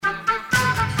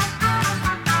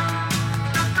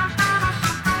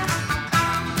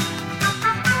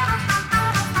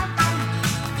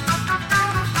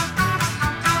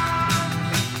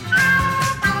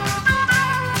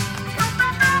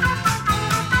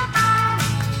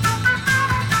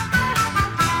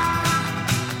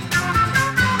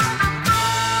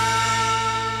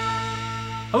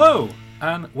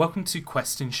and welcome to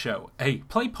Quest and Show, a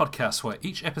play podcast where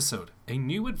each episode, a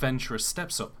new adventurer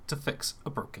steps up to fix a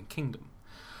broken kingdom.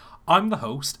 I'm the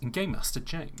host and Game Master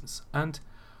James, and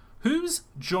who's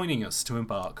joining us to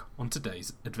embark on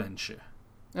today's adventure?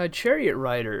 Chariot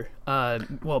Rider,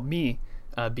 me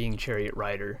being Chariot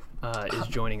Rider, is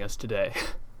joining us today.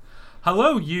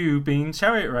 Hello, you being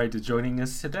Chariot Rider joining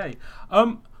us today.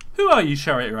 Who are you,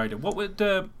 Chariot Rider? What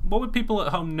would people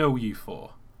at home know you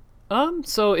for?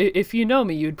 So if you know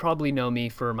me, you'd probably know me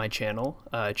for my channel,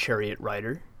 Chariot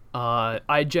Rider.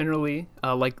 I generally,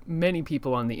 like many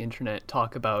people on the internet,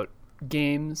 talk about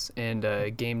games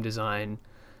and game design.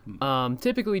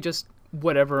 Typically just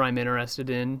whatever I'm interested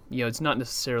in. You know, it's not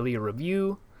necessarily a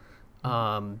review.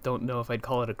 Don't know if I'd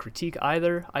call it a critique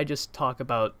either. I just talk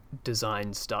about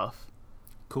design stuff.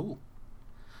 Cool.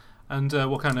 And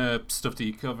what kind of stuff do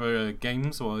you cover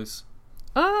games-wise?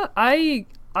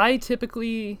 I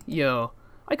typically,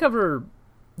 I cover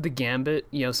the gambit.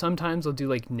 Sometimes I'll do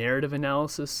like narrative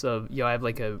analysis of, I have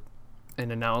like an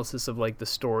analysis of like the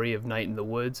story of Night in the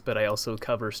Woods, but I also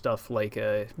cover stuff like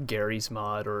Gary's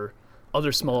Mod or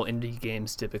other small indie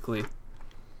games typically.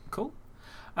 Cool.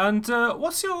 And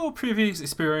what's your previous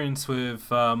experience with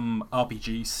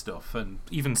RPG stuff and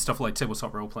even stuff like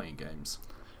tabletop role-playing games?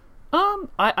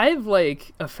 I have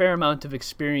like a fair amount of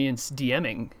experience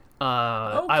DMing.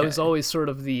 Okay. I was always sort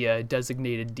of the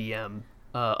designated DM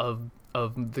of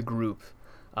the group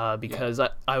because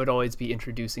I would always be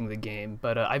introducing the game.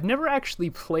 But I've never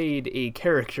actually played a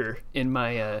character in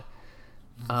my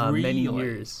many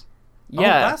years.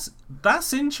 Yeah,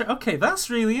 that's Okay, that's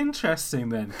really interesting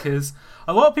then, because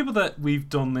a lot of people that we've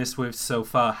done this with so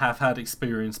far have had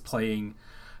experience playing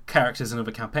characters in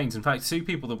other campaigns. In fact, two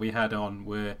people that we had on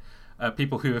were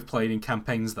people who have played in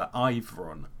campaigns that I've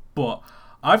run, but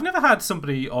I've never had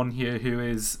somebody on here who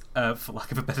is, for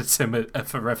lack of a better term, a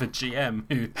forever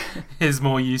GM who is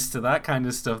more used to that kind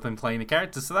of stuff than playing a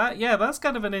character. So that's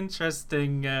kind of an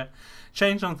interesting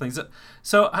change on things.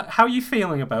 So how are you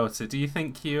feeling about it? Do you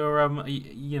think you're,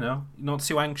 not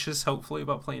too anxious, hopefully,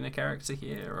 about playing a character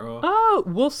here? Or?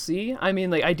 We'll see. I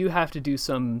mean, like, I do have to do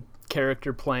some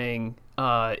character playing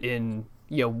in,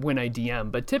 when I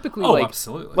DM, but typically,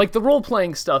 absolutely. Like the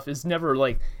role-playing stuff is never,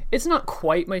 like, it's not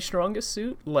quite my strongest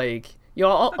suit. Like,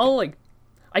 I'll like,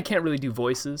 I can't really do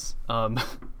voices.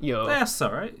 That's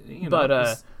all right.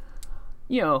 But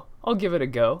I'll give it a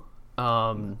go.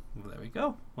 There we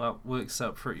go. Well, works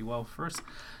out pretty well for us.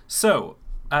 So,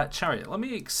 Chariot, let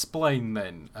me explain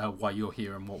then why you're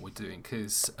here and what we're doing.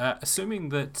 Because assuming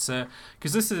that,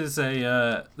 because this is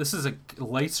a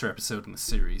later episode in the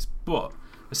series, but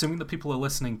assuming that people are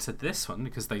listening to this one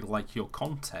because they like your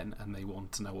content and they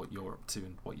want to know what you're up to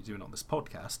and what you're doing on this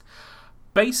podcast,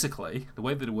 basically, the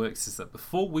way that it works is that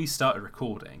before we started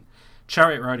recording,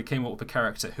 Chariot Rider came up with a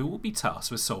character who will be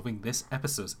tasked with solving this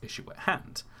episode's issue at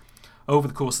hand. Over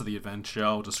the course of the adventure,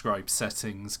 I'll describe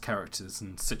settings, characters,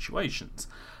 and situations.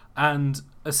 And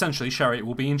essentially, Chariot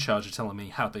will be in charge of telling me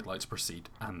how they'd like to proceed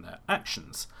and their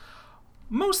actions.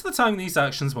 Most of the time, these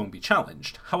actions won't be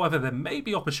challenged. However, there may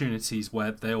be opportunities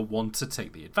where they'll want to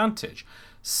take the advantage,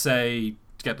 say,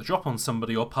 to get the drop on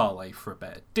somebody or parlay for a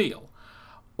better deal.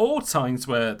 Or times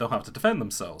where they'll have to defend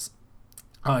themselves,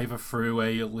 either through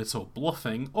a little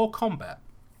bluffing or combat.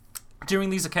 During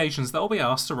these occasions, they'll be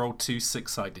asked to roll 2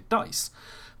 6-sided dice.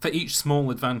 For each small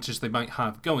advantage they might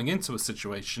have going into a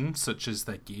situation, such as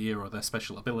their gear or their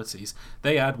special abilities,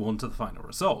 they add 1 to the final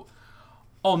result.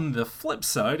 On the flip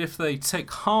side, if they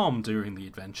take harm during the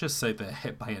adventure, say they're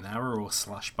hit by an arrow or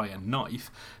slashed by a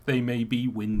knife, they may be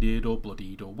winded or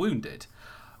bloodied or wounded.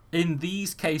 In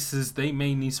these cases, they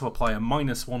may need to apply a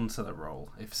 -1 to the roll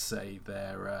if, say,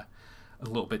 they're a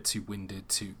little bit too winded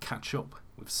to catch up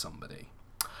with somebody.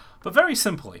 But very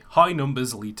simply, high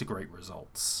numbers lead to great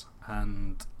results.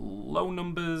 And low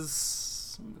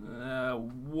numbers...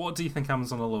 what do you think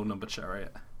happens on a low number,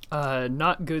 Chariot?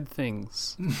 Not good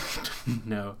things.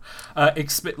 No.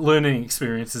 Learning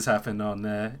experiences happen on...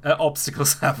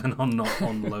 obstacles happen on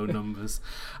low numbers.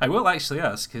 I will actually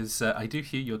ask, because I do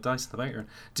hear your dice in the background.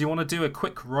 Do you want to do a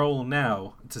quick roll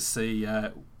now to see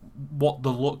what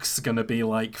the luck's going to be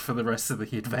like for the rest of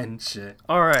the adventure?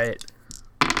 All right.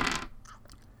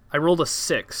 I rolled a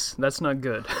 6. That's not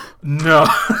good. No.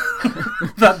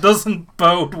 That doesn't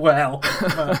bode well.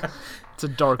 It's a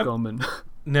dark omen.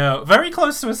 No, very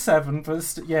close to a 7,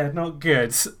 but not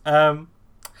good.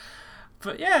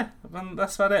 But yeah,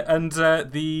 that's about it. And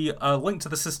the link to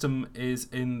the system is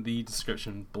in the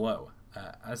description below,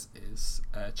 as is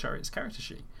Chariot's character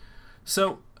sheet.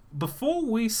 So, before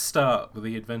we start with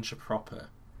the adventure proper,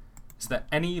 is there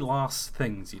any last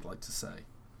things you'd like to say?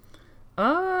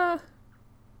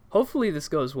 hopefully this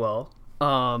goes well.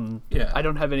 Yeah. I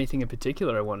don't have anything in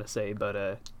particular I want to say, but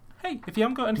hey, if you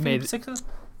haven't got anything in particular,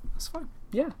 that's fine.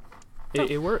 Yeah,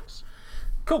 it works.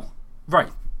 Cool.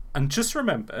 Right, and just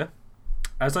remember,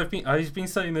 as I've been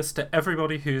saying this to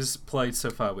everybody who's played so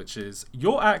far, which is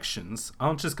your actions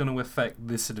aren't just going to affect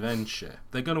this adventure;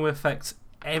 they're going to affect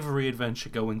every adventure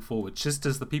going forward. Just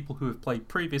as the people who have played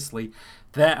previously,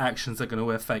 their actions are going to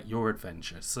affect your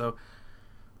adventure. So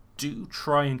do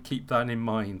try and keep that in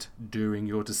mind during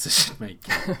your decision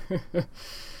making.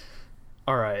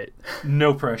 All right.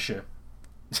 No pressure.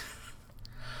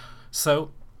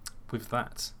 So, with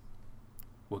that,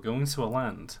 we're going to a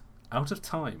land out of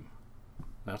time,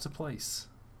 out of place,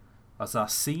 as our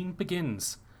scene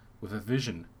begins with a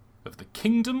vision of the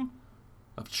kingdom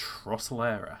of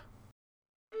Trottelera.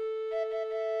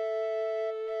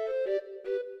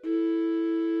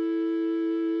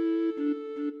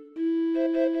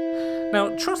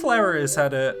 Now, Trottelera has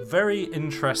had a very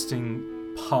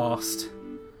interesting past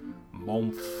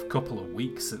month, couple of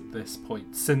weeks at this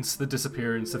point, since the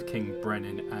disappearance of King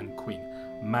Brenin and Queen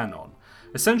Manon.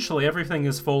 Essentially, everything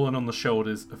has fallen on the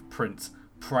shoulders of Prince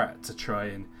Pratt to try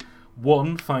and,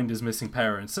 one, find his missing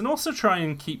parents, and also try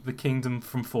and keep the kingdom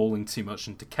from falling too much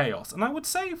into chaos. And I would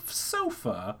say, so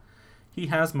far, he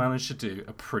has managed to do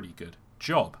a pretty good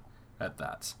job at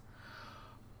that.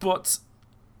 But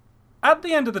at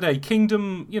the end of the day, kings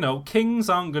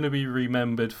aren't going to be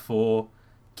remembered for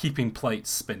keeping plates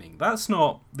spinning. That's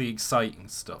not the exciting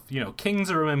stuff.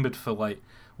 Kings are remembered for,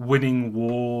 winning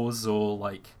wars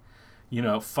or,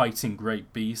 fighting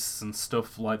great beasts and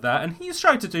stuff like that. And he's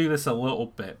tried to do this a little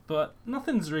bit, but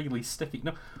nothing's really sticking.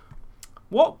 No,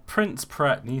 what Prince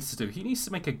Pratt needs to do, he needs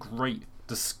to make a great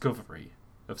discovery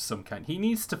of some kind. He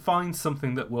needs to find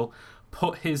something that will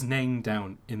put his name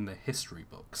down in the history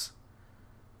books.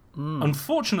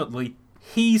 Unfortunately,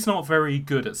 he's not very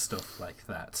good at stuff like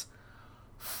that.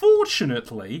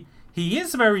 Fortunately, he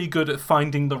is very good at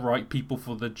finding the right people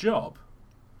for the job,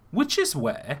 which is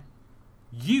where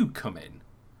you come in.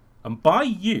 And by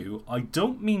you, I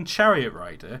don't mean Chariot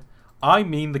Rider, I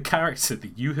mean the character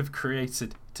that you have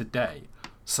created today.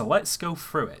 So let's go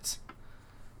through it.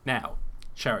 Now,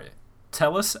 Chariot,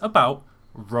 tell us about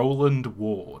Roland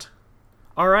Ward.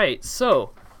 Alright,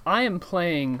 so I am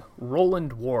playing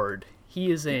Roland Ward.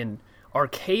 He is an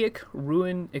archaic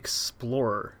ruin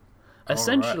explorer.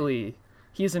 Essentially,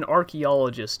 he is an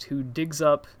archaeologist who digs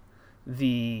up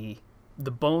the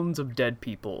bones of dead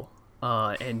people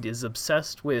and is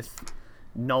obsessed with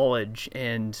knowledge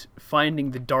and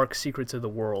finding the dark secrets of the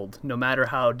world, no matter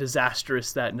how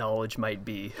disastrous that knowledge might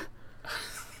be.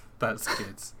 That's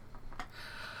good.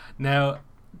 Now,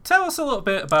 tell us a little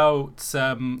bit about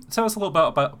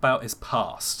about his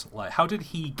past. Like, how did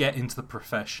he get into the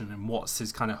profession, and what's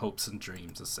his kind of hopes and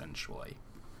dreams, essentially?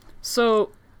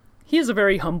 So, he has a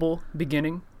very humble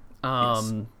beginning.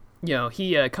 Yes.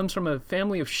 He comes from a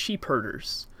family of sheep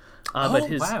herders.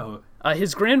 Wow.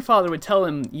 His grandfather would tell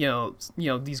him,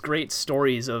 these great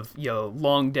stories of,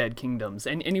 long dead kingdoms,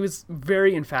 and he was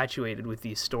very infatuated with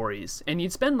these stories. And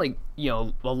he'd spend a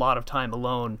lot of time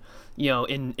alone,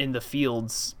 in the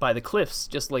fields by the cliffs,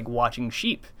 just watching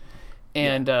sheep.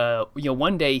 And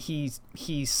one day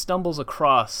he stumbles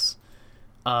across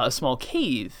a small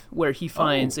cave where he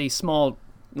finds a small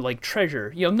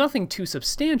treasure. Nothing too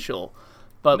substantial,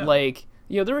 but no.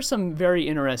 there were some very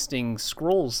interesting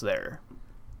scrolls there.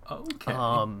 Okay.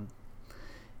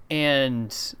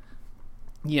 And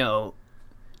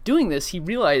doing this, he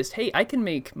realized, hey, I can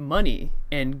make money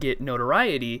and get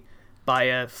notoriety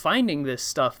by finding this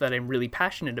stuff that I'm really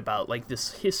passionate about,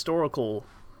 this historical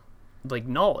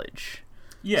knowledge.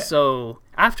 Yeah. So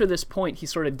after this point, he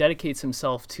sort of dedicates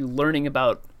himself to learning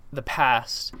about the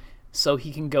past, so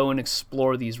he can go and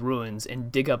explore these ruins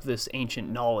and dig up this ancient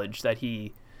knowledge that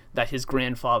his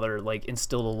grandfather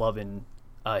instilled a love in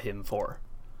him for.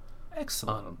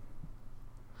 Excellent.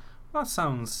 That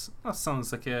sounds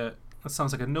like a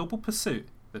noble pursuit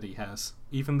that he has.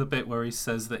 Even the bit where he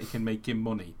says that he can make him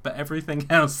money, but everything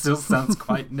else still sounds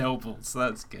quite noble. So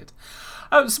that's good.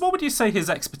 So what would you say his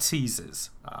expertise is?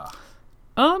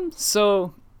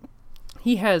 So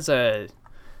he has an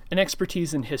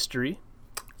expertise in history.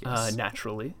 Yes.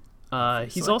 Naturally.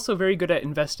 He's also very good at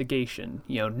investigation,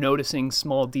 noticing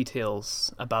small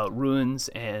details about ruins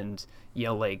and,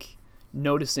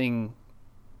 noticing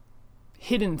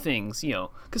hidden things,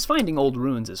 because finding old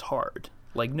ruins is hard.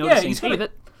 Noticing, hey,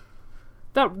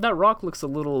 that rock looks a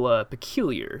little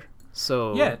peculiar.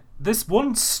 So yeah, this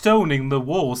one stone in the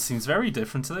wall seems very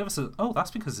different to the other. So,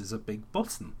 that's because there's a big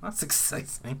button. That's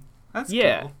exciting. That's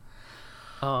cool.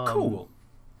 Cool.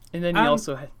 And then he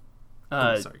also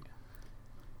sorry.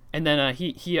 And then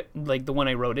he like the one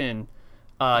I wrote in,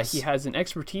 Yes. he has an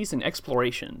expertise in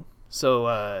exploration.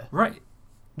 So Right.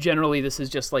 generally, this is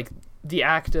just like the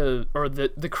act of, or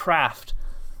the craft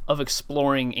of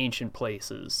exploring ancient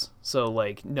places. So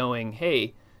like knowing,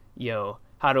 hey,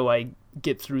 how do I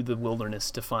get through the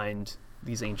wilderness to find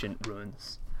these ancient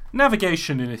ruins?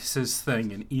 Navigation is his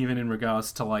thing, and even in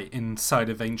regards to like inside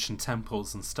of ancient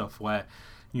temples and stuff where,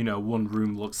 one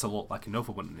room looks a lot like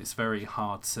another one, and it's very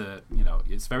hard to,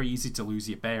 it's very easy to lose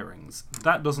your bearings.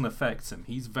 That doesn't affect him.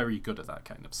 He's very good at that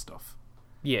kind of stuff.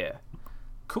 Yeah.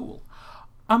 Cool.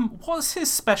 What's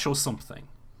his special something?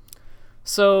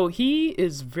 So he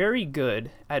is very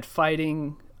good at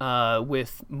fighting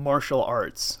with martial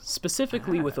arts,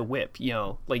 specifically with a whip.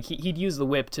 Like he'd use the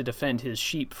whip to defend his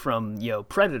sheep from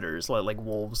predators like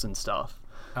wolves and stuff.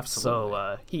 Absolutely.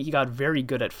 So he got very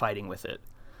good at fighting with it,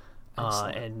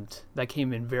 Excellent. and that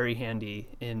came in very handy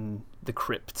in the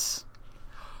crypts.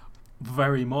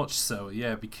 Very much so,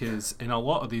 yeah, because in a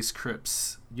lot of these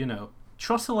crypts,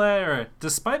 Trotolera,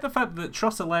 despite the fact that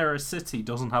Trotolera City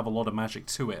doesn't have a lot of magic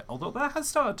to it, although that has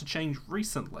started to change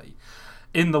recently.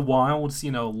 In the wilds,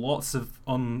 lots of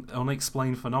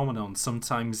unexplained phenomenon.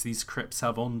 Sometimes these crypts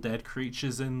have undead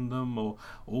creatures in them or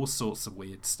all sorts of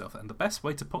weird stuff. And the best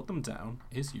way to put them down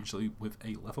is usually with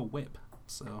a leather whip.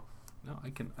 So, I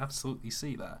can absolutely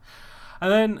see that.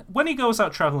 And then, when he goes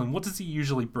out traveling, what does he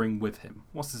usually bring with him?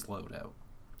 What's his loadout?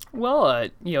 Well,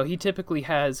 he typically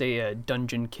has a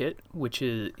dungeon kit, which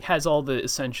has all the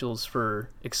essentials for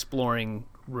exploring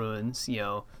ruins.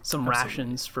 Some Absolutely.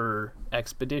 rations for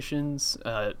expeditions.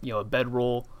 A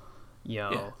bedroll.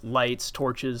 Lights,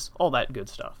 torches, all that good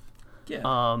stuff. Yeah.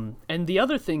 And the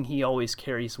other thing he always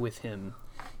carries with him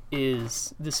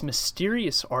is this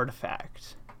mysterious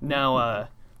artifact. Now,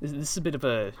 this is a bit of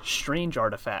a strange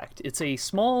artifact. It's a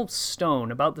small stone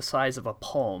about the size of a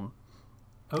palm.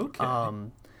 Okay.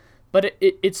 But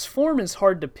its form is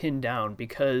hard to pin down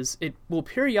because it will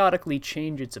periodically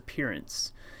change its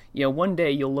appearance. One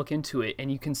day you'll look into it and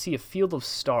you can see a field of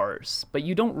stars, but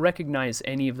you don't recognize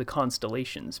any of the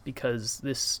constellations because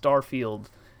this star field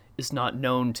is not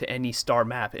known to any star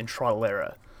map in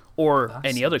Trotolera or That's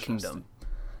any other interesting. kingdom.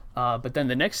 But then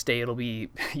the next day it'll be,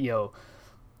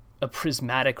 a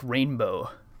prismatic rainbow.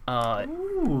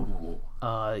 Ooh.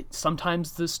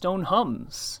 Sometimes the stone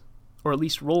hums. Or at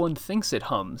least Roland thinks it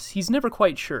hums. He's never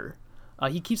quite sure.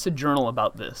 He keeps a journal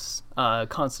about this,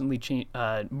 constantly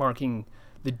marking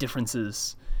the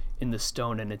differences in the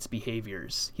stone and its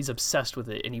behaviors. He's obsessed with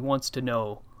it, and he wants to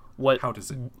know How does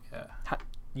it?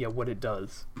 Yeah. what it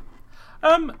does.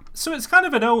 So it's kind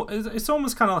of it's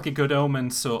almost kind of like a good omen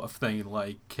sort of thing.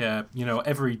 Like,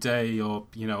 every day or,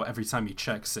 every time he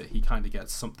checks it, he kind of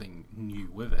gets something new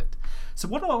with it. So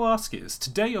what I'll ask is,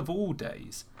 today of all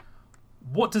days,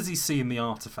 what does he see in the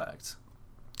artifact?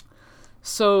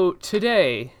 So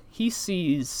today he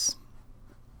sees,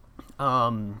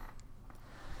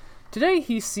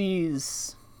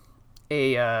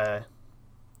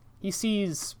 he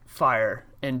sees fire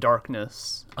and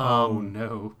darkness. Oh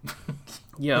no.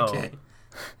 Okay.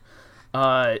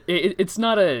 It's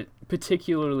not a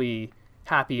particularly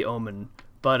happy omen,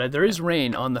 but there is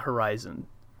rain on the horizon,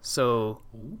 so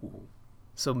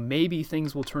Ooh. maybe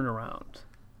things will turn around.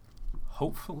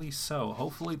 Hopefully so.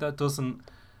 Hopefully that doesn't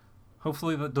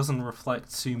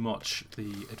reflect too much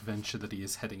the adventure that he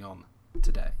is heading on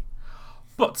today.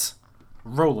 But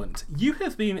Roland, you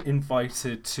have been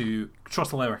invited to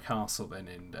Trotolera Castle then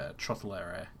in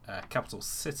Trotolera, capital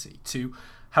city, to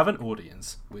have an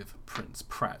audience with Prince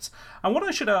Pratt. And what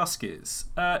I should ask is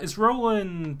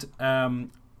Roland,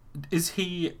 is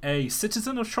he a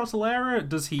citizen of Trotolera?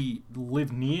 Does he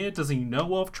live near? Does he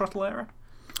know of Trotolera?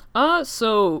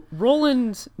 So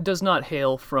Roland does not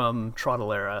hail from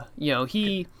Trotolera.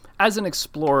 He, as an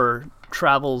explorer,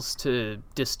 travels to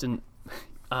distant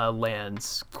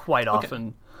lands quite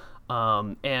often.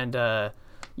 And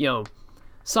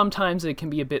sometimes it can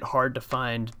be a bit hard to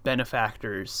find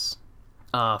benefactors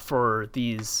for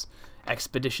these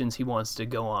expeditions he wants to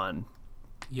go on.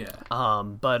 Yeah.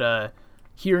 But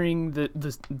hearing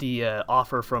the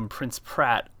offer from Prince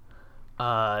Pratt,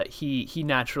 he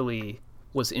naturally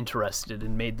was interested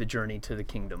and made the journey to the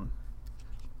kingdom.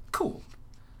 Cool.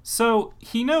 So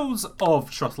he knows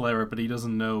of Trotolera, but he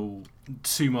doesn't know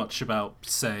too much about,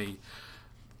 say,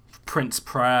 Prince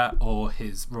Pratt or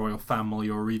his royal family,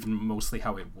 or even mostly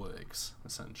how it works,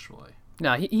 essentially.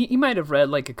 Now, he might have read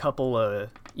like a couple of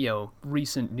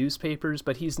recent newspapers,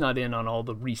 but he's not in on all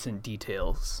the recent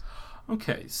details.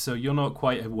 Okay, so you're not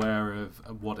quite aware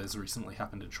of what has recently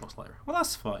happened in Trotolera. Well,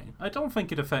 that's fine. I don't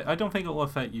think it'll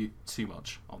affect you too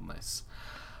much on this.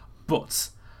 But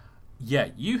yeah,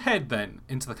 you head then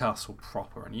into the castle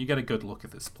proper, and you get a good look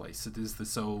at this place. It is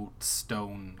this old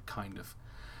stone kind of...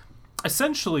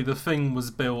 Essentially, the thing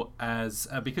was built as...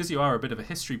 because you are a bit of a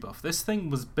history buff, this thing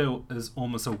was built as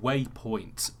almost a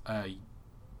waypoint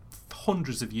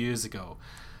hundreds of years ago,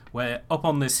 where up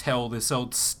on this hill, this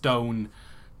old stone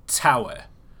tower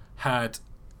had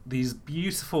these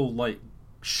beautiful, like,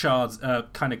 shards,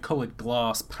 kind of coloured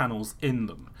glass panels in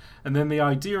them. And then the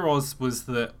idea was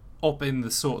that up in the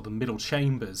sort of the middle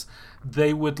chambers,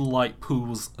 they would light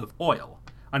pools of oil.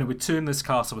 And it would turn this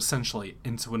castle essentially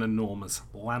into an enormous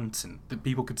lantern that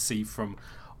people could see from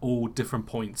all different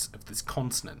points of this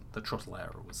continent that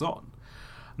Trottelera was on.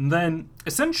 And then,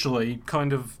 essentially,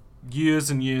 kind of years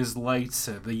and years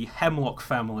later, the Hemlock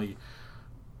family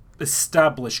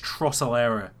established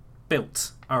Trottelera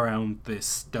built around this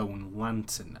stone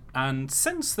lantern. And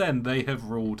since then, they have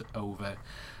ruled over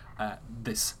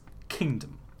this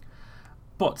kingdom.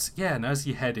 But, yeah, and as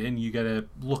you head in, you get a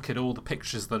look at all the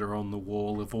pictures that are on the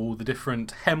wall of all the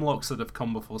different Hemlocks that have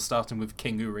come before, starting with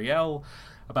King Uriel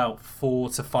about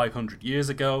 400 to 500 years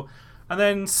ago. And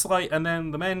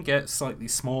then the men get slightly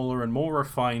smaller and more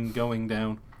refined going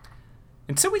down.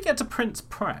 Until we get to Prince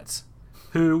Pratt,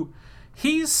 who...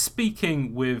 he's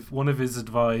speaking with one of his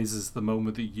advisors the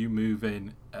moment that you move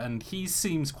in, and he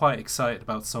seems quite excited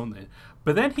about something.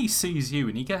 But then he sees you,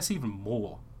 and he gets even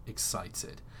more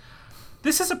excited.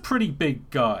 This is a pretty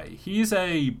big guy. He's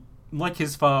like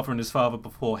his father and his father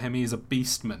before him, he's a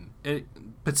beastman. In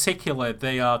particular,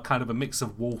 they are kind of a mix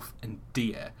of wolf and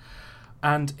deer.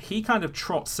 And he kind of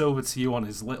trots over to you on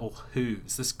his little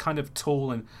hooves, this kind of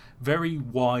tall and very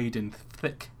wide and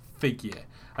thick figure,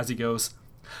 as he goes,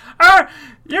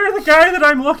 you're the guy that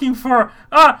I'm looking for.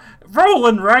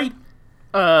 Roland, right?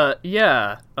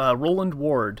 Yeah. Roland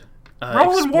Ward.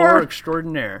 Roland Explorer Ward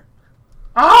extraordinaire.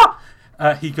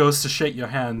 He goes to shake your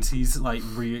hand. He's like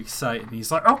really excited.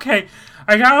 He's like, "Okay,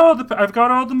 I've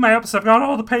got all the maps. I've got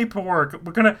all the paperwork.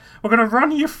 We're gonna run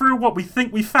you through what we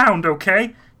think we found.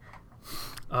 Okay?"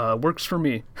 Works for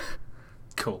me.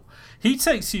 Cool. He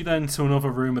takes you then to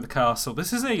another room of the castle.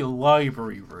 This is a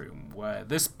library room where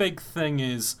this big thing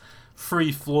is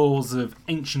 3 floors of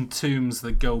ancient tombs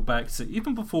that go back to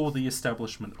even before the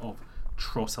establishment of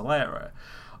Trottelera.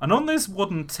 And on this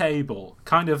wooden table,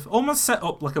 kind of almost set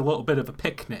up like a little bit of a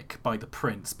picnic by the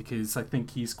prince, because I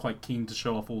think he's quite keen to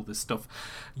show off all this stuff,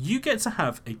 you get to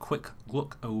have a quick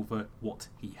look over what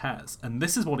he has. And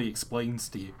this is what he explains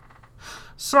to you.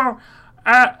 So,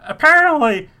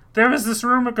 apparently, there was this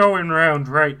rumor going around,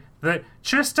 right, that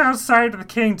just outside of the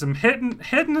kingdom,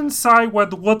 hidden inside where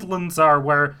the woodlands are,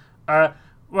 where, well,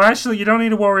 actually, you don't need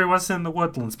to worry what's in the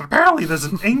woodlands, but apparently there's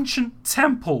an ancient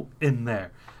temple in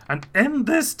there. And in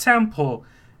this temple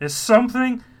is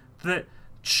something that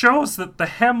shows that the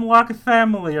Hemlock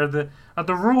family are the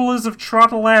rulers of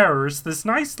Trottelera. This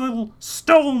nice little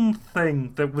stone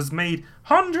thing that was made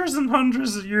hundreds and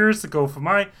hundreds of years ago for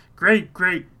my my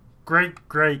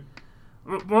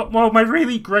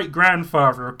really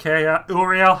great-grandfather, okay?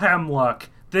 Uriel Hemlock.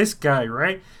 This guy,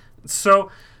 right? So,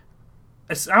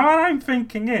 what I'm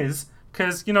thinking is,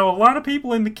 because, a lot of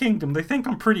people in the kingdom, they think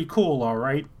I'm pretty cool,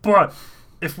 alright? But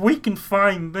if we can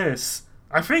find this,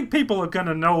 I think people are going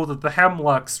to know that the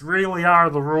Hemlocks really are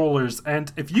the rulers,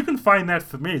 and if you can find that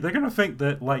for me, they're going to think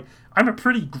that, like, I'm a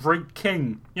pretty great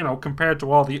king, compared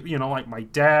to all the, like my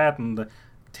dad and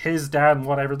his dad and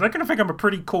whatever. They're going to think I'm a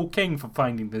pretty cool king for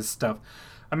finding this stuff.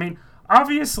 I mean,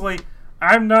 obviously,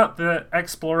 I'm not the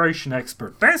exploration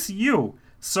expert. That's you.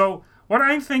 So, what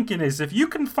I'm thinking is, if you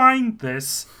can find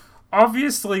this,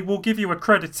 obviously we'll give you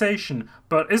accreditation,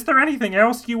 but is there anything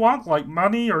else you want, like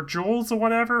money or jewels or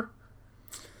whatever?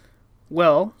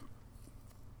 Well,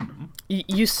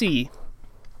 you see,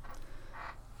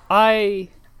 I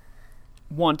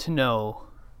want to know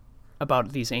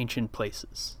about these ancient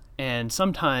places, and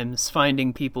sometimes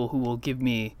finding people who will give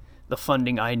me the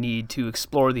funding I need to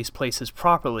explore these places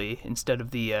properly instead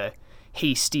of the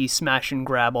hasty smash and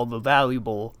grab all the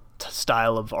valuable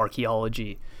style of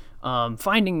archaeology.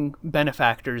 Finding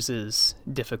benefactors is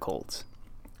difficult.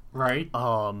 Right.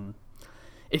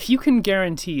 If you can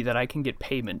guarantee that I can get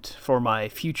payment for my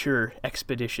future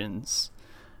expeditions,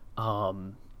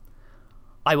 I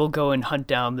will go and hunt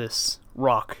down this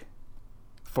rock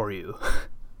for you.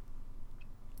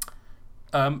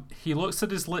 He looks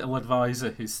at his little advisor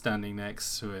who's standing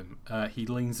next to him. He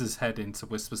leans his head in to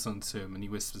whisper something to him, and he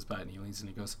whispers back, and he leans and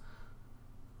he goes,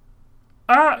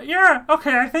 yeah,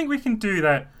 okay, I think we can do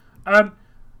that.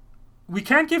 We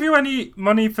can't give you any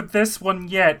money for this one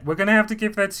yet. We're gonna have to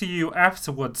give that to you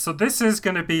afterwards. So this is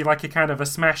gonna be like a kind of a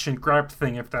smash and grab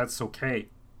thing, if that's okay.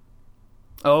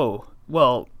 Oh,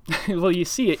 Well, well, you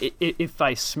see, if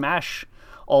I smash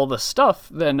all the stuff,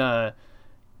 then I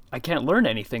can't learn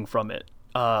anything from it.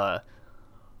 I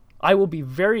will be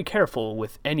very careful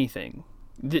with anything.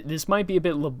 This might be a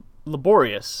bit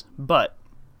laborious, but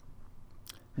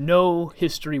no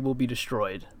history will be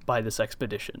destroyed by this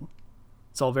expedition.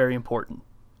 It's all very important.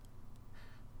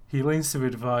 He leans to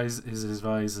advise his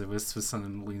advisor, whispers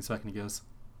something, and leans back and he goes,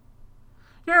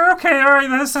 "Yeah, okay, alright,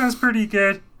 that sounds pretty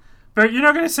good. But you're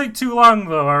not going to take too long,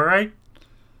 though, alright?"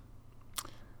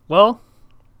 Well,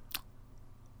 you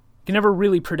can never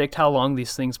really predict how long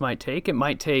these things might take. It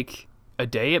might take a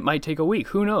day, it might take a week,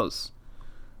 who knows?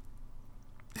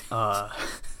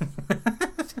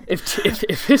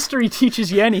 If history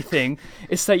teaches you anything,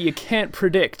 it's that you can't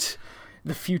predict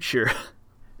the future.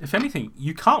 If anything,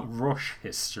 you can't rush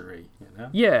history, you know?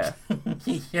 Yeah.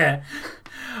 Yeah.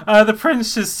 The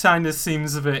prince just kind of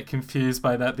seems a bit confused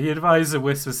by that. The advisor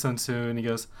whispers something to him and he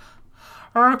goes,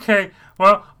 "Okay,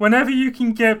 well, whenever you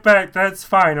can get back, that's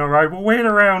fine, alright? We'll wait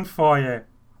around for you."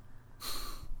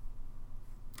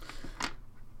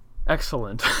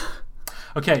 Excellent.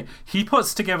 Okay, he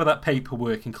puts together that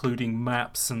paperwork, including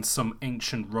maps and some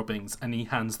ancient rubbings, and he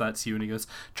hands that to you, and he goes,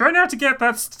 "Try not to get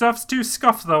that stuff too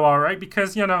scuffed, though, alright?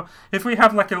 Because, you know, if we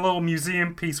have, like, a little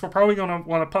museum piece, we're probably going to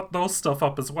want to put those stuff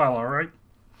up as well, alright?"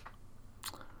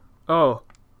 Oh,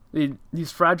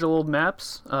 these fragile old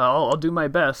maps? I'll do my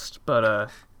best,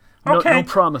 but Okay. no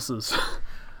promises.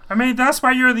 I mean, that's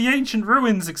why you're the ancient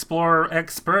ruins explorer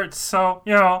expert, so,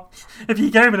 you know, if you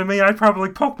gave it to me, I'd probably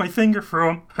poke my finger through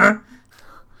them, huh?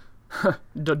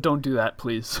 Don't do that,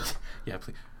 please. Yeah,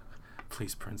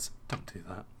 please, Prince, don't do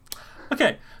that.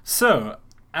 Okay, so,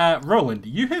 Roland,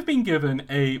 you have been given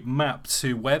a map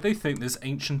to where they think this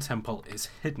ancient temple is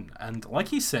hidden, and like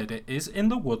he said, it is in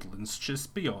the woodlands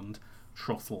just beyond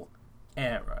Truffle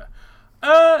Era.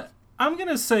 I'm going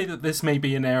to say that this may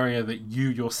be an area that you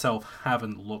yourself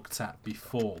haven't looked at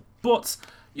before, but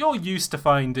you're used to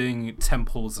finding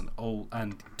temples and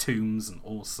tombs and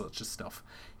all such of stuff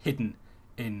hidden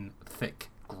in thick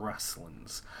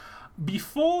grasslands.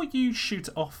 Before you shoot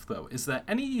off, though, is there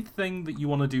anything that you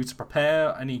want to do to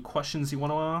prepare? Any questions you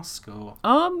want to ask? Or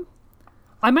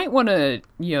I might want to,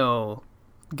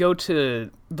 go to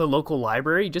the local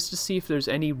library just to see if there's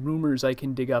any rumors I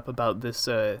can dig up about this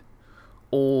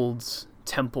old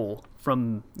temple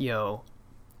from,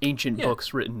 ancient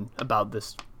books written about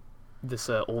this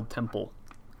old temple.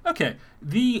 Okay,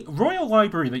 the Royal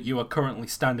Library that you are currently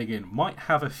standing in might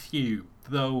have a few,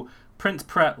 though Prince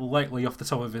Pratt, lightly off the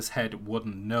top of his head,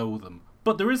 wouldn't know them.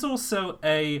 But there is also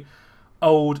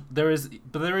there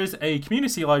is a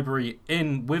community library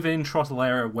within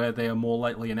Trottelera where they are more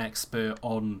likely an expert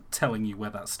on telling you where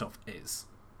that stuff is.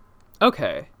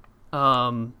 Okay,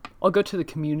 I'll go to the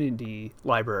community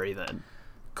library then.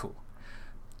 Cool.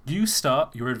 You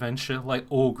start your adventure like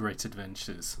all great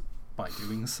adventures by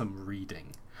doing some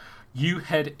reading. You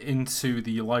head into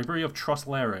the Library of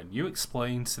Trottelera and you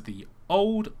explain to the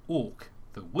old orc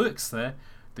that works there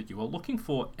that you are looking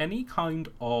for any kind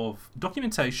of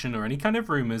documentation or any kind of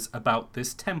rumours about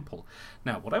this temple.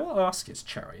 Now, what I will ask is,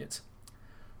 Chariot,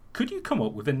 could you come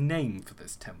up with a name for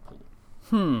this temple?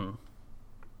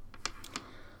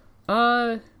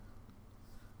 How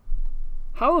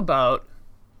about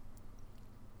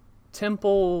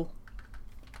Temple...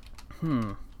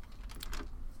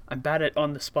 I'm bad at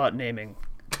on-the-spot naming.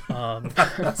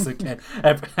 That's okay.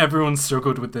 Everyone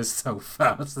struggled with this so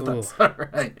far, so that's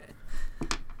alright.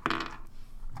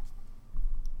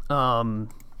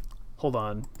 Hold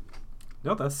on.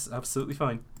 No, that's absolutely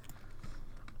fine.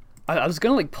 I was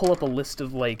gonna pull up a list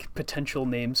of potential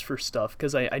names for stuff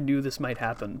because I knew this might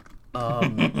happen.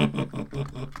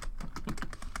 I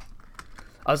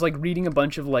was reading a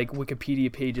bunch of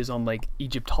Wikipedia pages on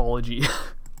Egyptology.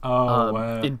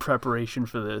 In preparation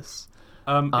for this.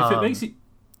 If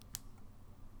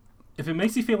it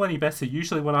makes you feel any better,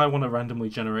 usually when I want to randomly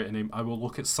generate a name, I will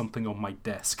look at something on my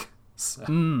desk.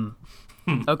 So.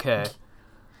 Okay.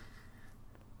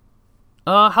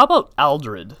 How about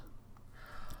Aldred?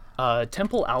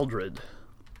 Temple Aldred.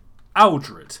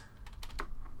 Aldred.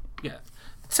 Yeah.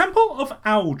 Temple of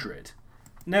Aldred.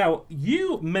 Now,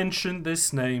 you mentioned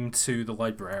this name to the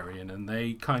librarian, and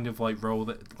they kind of roll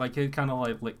it, they kind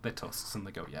of lick their tusks, and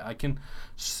they go, "Yeah, I can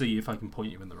see if I can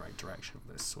point you in the right direction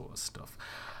with this sort of stuff."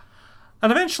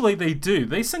 And eventually they do.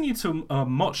 They send you to a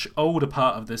much older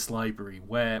part of this library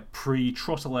where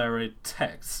pre-Trottelera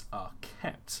texts are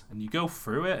kept. And you go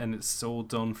through it, and it's all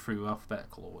done through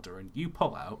alphabetical order, and you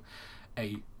pull out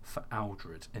A for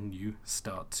Aldred, and you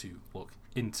start to look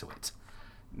into it.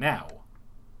 Now,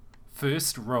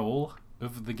 first roll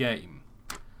of the game.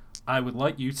 I would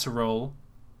like you to roll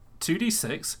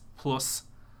 2d6 plus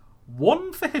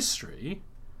 1 for history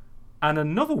and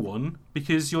another one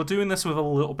because you're doing this with a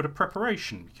little bit of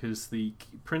preparation because the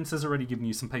prince has already given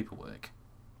you some paperwork.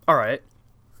 All right.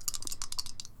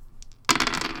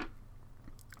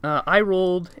 I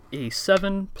rolled a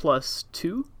 7 plus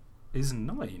 2. Is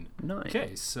 9. 9.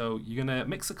 Okay, so you're going to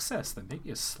make success. There may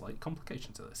be a slight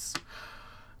complication to this.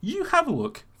 You have a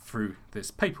look through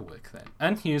this paperwork then,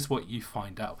 and here's what you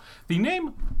find out. The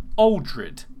name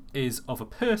Aldred is of a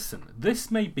person.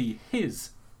 This may be his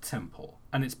temple,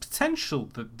 and it's potential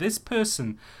that this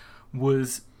person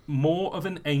was more of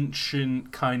an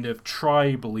ancient kind of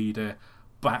tribe leader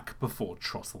back before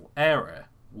Trottle era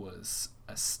was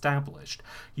established.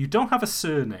 You don't have a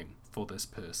surname for this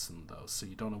person though, so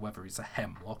you don't know whether he's a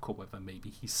Hemlock or whether maybe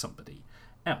he's somebody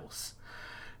else.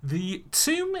 The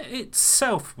tomb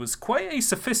itself was quite a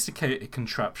sophisticated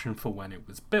contraption for when it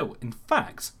was built. In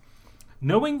fact,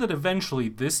 knowing that eventually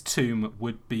this tomb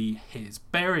would be his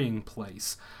burying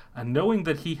place, and knowing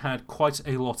that he had quite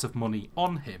a lot of money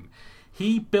on him,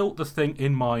 he built the thing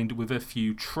in mind with a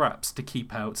few traps to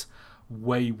keep out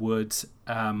wayward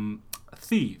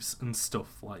thieves and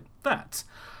stuff like that.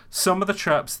 Some of the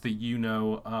traps that you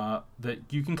know that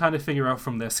you can kind of figure out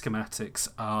from their schematics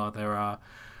are there are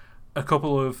a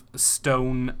couple of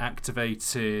stone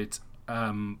activated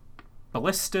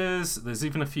ballistas. There's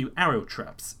even a few arrow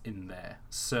traps in there.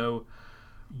 So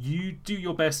you do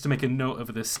your best to make a note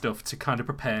of this stuff to kind of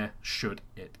prepare should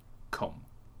it come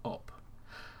up.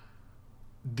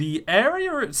 The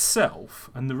area itself,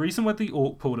 and the reason why the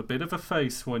orc pulled a bit of a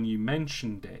face when you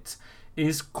mentioned it,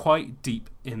 is quite deep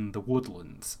in the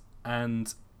woodlands,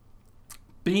 and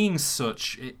being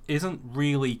such, it isn't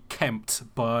really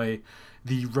kempt by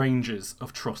the rangers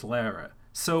of Trottelera.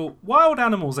 So wild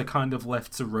animals are kind of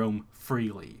left to roam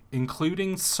freely,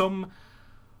 including some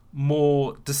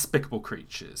more despicable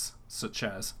creatures, such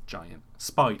as giant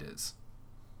spiders.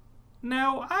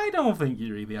 Now, I don't think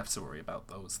you really have to worry about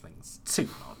those things too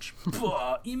much,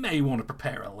 but you may want to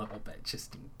prepare a little bit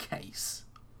just in case.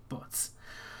 But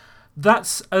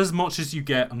that's as much as you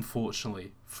get,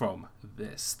 unfortunately, from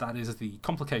this. That is the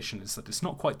complication, is that it's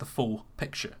not quite the full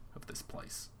picture of this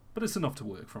place, but it's enough to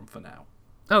work from for now.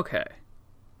 Okay.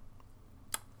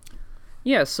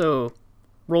 Yeah, so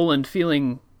Roland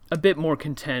feeling a bit more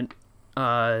content.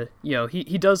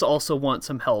 He does also want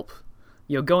some help.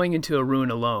 Going into a ruin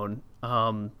alone,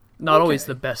 not always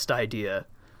the best idea.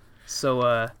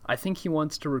 So I think he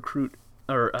wants to recruit,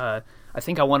 I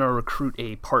think I want to recruit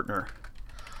a partner.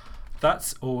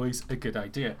 That's always a good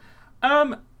idea.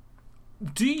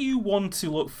 Do you want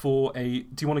to look for do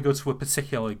you want to go to a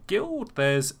particular guild?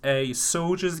 There's a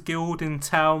soldiers guild in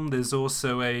town. There's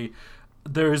also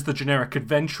there is the generic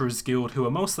adventurers guild, who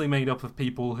are mostly made up of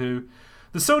people who,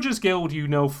 the soldiers guild, you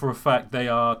know for a fact they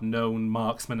are known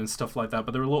marksmen and stuff like that,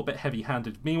 but they're a little bit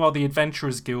heavy-handed. Meanwhile, the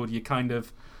adventurers guild, you kind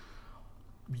of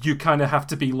have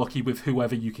to be lucky with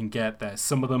whoever you can get there.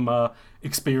 Some of them are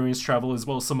experienced travelers,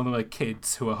 while some of them are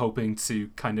kids who are hoping to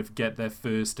kind of get their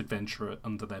first adventure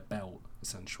under their belt,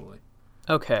 essentially.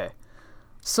 Okay.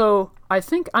 So I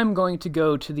think I'm going to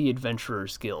go to the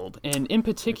Adventurers Guild, and in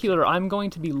particular, I'm going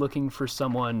to be looking for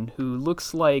someone who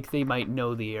looks like they might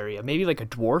know the area. Maybe like a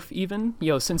dwarf, even.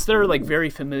 Since they're like very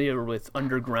familiar with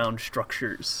underground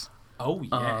structures. Oh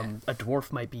yeah. A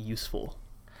dwarf might be useful.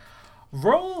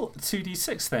 Roll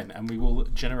 2d6 then, and we will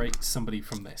generate somebody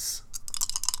from this.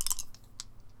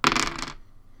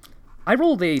 I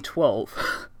rolled a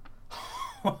 12.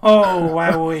 Oh,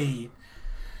 wowee.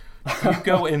 You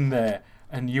go in there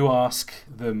and you ask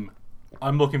them,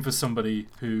 I'm looking for somebody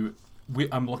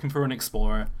I'm looking for an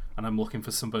explorer, and I'm looking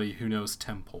for somebody who knows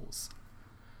temples.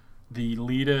 The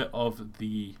leader of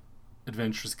the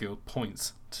Adventurers Guild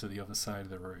points to the other side of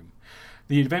the room.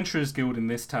 The Adventurers Guild in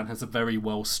this town has a very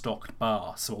well-stocked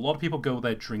bar, so a lot of people go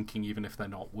there drinking even if they're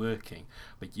not working.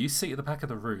 But you see at the back of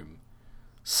the room,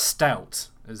 stout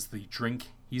as the drink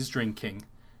he's drinking,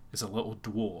 is a little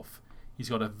dwarf. He's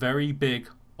got a very big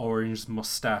orange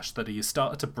moustache that he has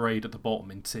started to braid at the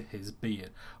bottom into his beard.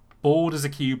 Bald as a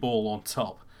cue ball on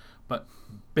top, but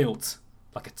built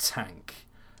like a tank.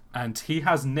 And he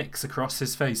has nicks across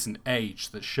his face and age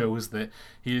that shows that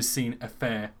he has seen a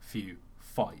fair few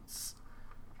fights.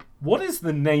 What is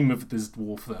the name of this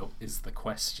dwarf, though, is the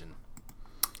question.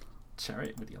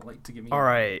 Chariot, would you like to give me...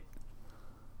 Alright.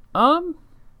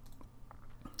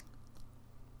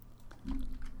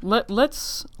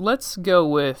 Let's go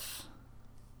with...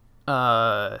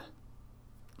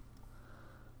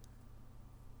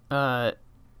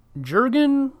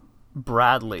 Jurgen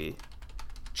Bradley.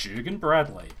 Jurgen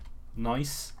Bradley.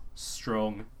 Nice,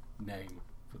 strong name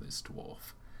for this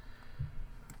dwarf.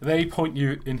 They point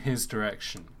you in his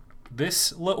direction.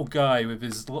 This little guy with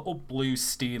his little blue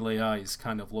steely eyes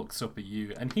kind of looks up at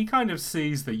you, and he kind of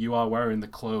sees that you are wearing the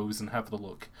clothes and have the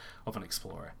look of an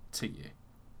explorer to you.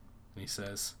 And he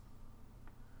says,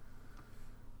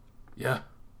 "Yeah,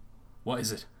 what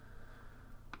is it?"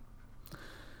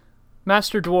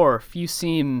 Master Dwarf, you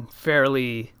seem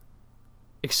fairly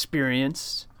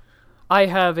experienced. I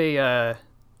have a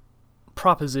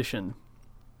proposition.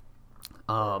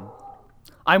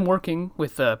 I'm working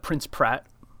with Prince Pratt,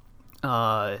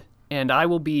 and I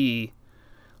will be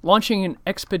launching an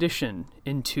expedition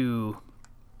into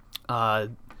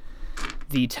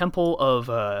the Temple of...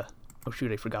 oh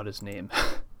shoot, I forgot his name.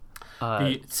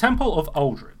 The Temple of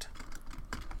Aldred.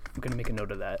 I'm going to make a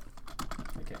note of that.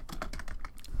 Okay.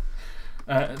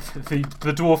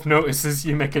 The dwarf notices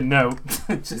you make a note,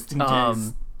 just in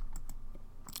case.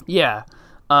 Yeah.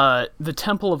 The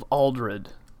Temple of Aldred.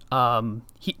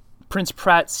 Prince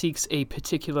Pratt seeks a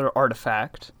particular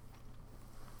artifact.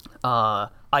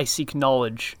 I seek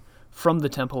knowledge from the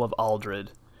Temple of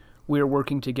Aldred. We are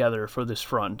working together for this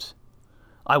front.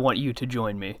 I want you to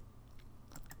join me.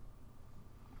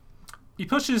 He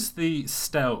pushes the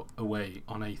stout away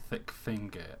on a thick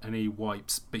finger, and he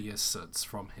wipes beer suds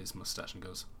from his mustache and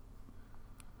goes,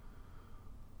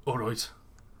 "All right,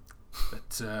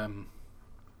 but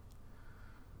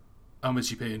how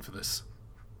much are you paying for this?"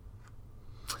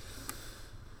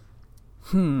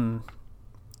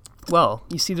 Well,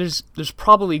 you see, there's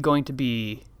probably going to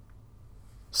be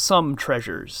some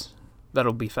treasures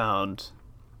that'll be found.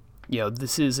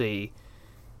 This is a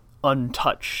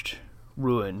untouched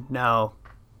ruin. Now,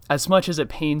 as much as it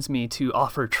pains me to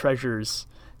offer treasures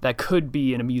that could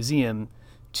be in a museum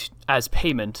as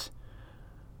payment,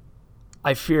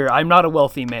 I fear I'm not a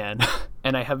wealthy man,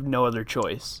 and I have no other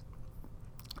choice.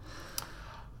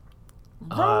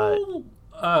 Roll.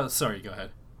 Sorry, go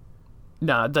ahead.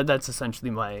 No, that's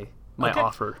essentially my Okay.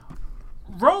 offer.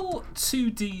 Roll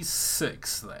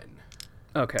 2d6 then.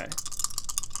 Okay.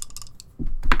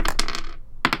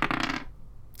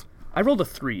 I rolled a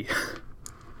 3.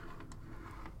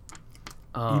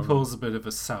 He pulls a bit of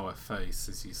a sour face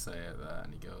as you say it there,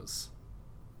 and he goes,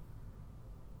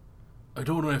 "I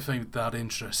don't know if I'm that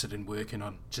interested in working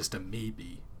on just a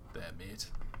maybe there, mate."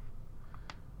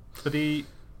 But he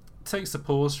takes a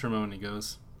pause for a moment and he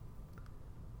goes,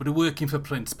 "But you're working for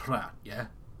Prince Pratt, yeah?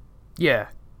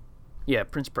 Yeah,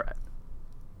 Prince Pratt.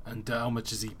 And how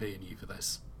much is he paying you for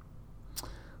this?"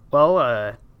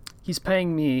 Well, he's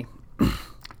paying me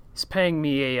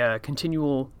a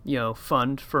continual,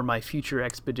 fund for my future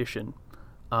expedition.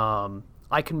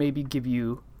 I can maybe give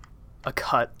you a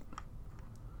cut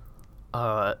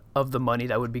of the money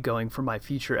that would be going for my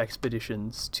future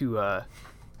expeditions to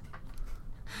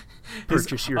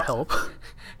purchase your help.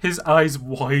 His eyes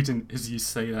widen as you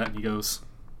say that, and he goes,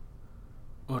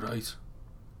 "All right,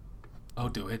 I'll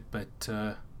do it, but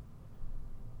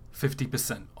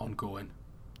 50% ongoing."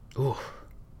 Ooh.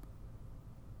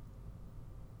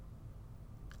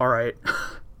 All right.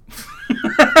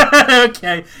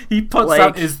 Okay, he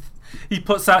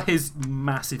puts out his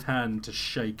massive hand to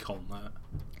shake on that.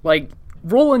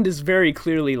 Roland is very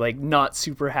clearly not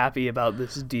super happy about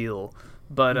this deal,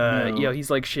 but No.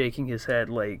 he's shaking his head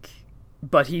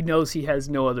but he knows he has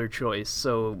no other choice.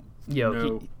 So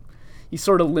No. he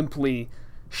sort of limply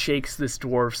shakes this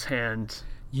dwarf's hand.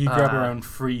 You grab around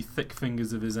 3 thick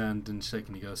fingers of his hand and shake,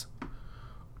 and he goes,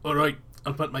 "All right,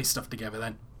 I'll put my stuff together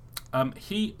then."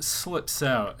 He slips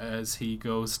out as he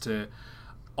goes to,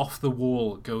 off the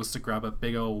wall, goes to grab a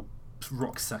big old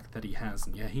rucksack that he has.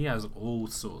 And yeah, he has all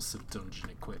sorts of dungeon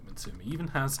equipment to him. He even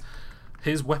has,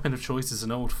 his weapon of choice is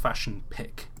an old-fashioned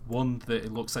pick. One that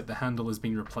it looks like the handle has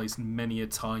been replaced many a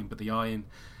time, but the iron,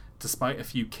 despite a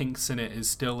few kinks in it, is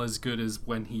still as good as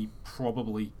when he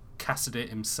probably casted it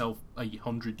himself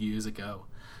 100 years ago.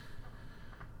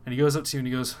 And he goes up to you and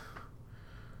he goes,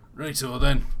 "Right-o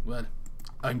then, well,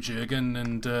 I'm Jurgen,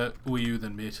 and who are you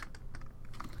then, mate?"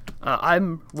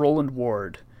 I'm Roland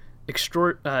Ward,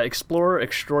 explorer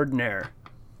extraordinaire.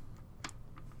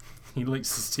 He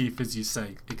licks his teeth as you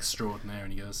say extraordinaire,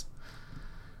 and he goes,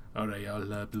 "All right,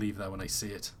 I'll believe that when I see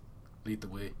it. Lead the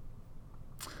way."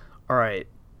 All right.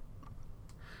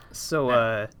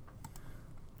 So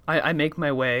I make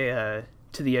my way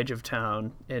to the edge of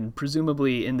town, and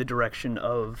presumably in the direction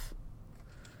of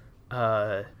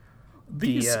the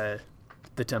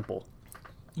temple.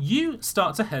 You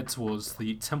start to head towards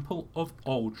the Temple of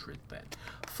Aldred then.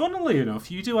 Funnily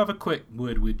enough, you do have a quick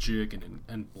word with Jurgen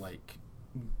and Blake.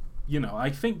 I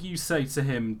think you say to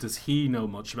him, does he know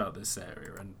much about this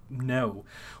area? And no.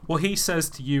 What he says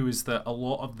to you is that a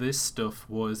lot of this stuff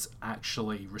was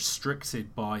actually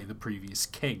restricted by the previous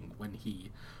king when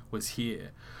he was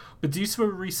here. But due to a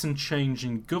recent change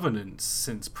in governance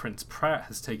since Prince Pratt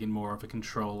has taken more of a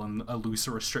control and a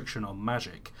looser restriction on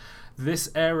magic,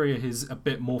 this area is a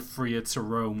bit more freer to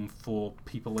roam for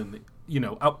people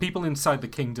people inside the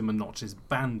kingdom and not just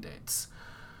bandits.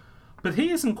 But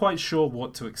he isn't quite sure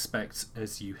what to expect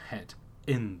as you head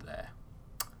in there.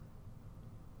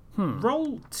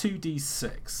 Roll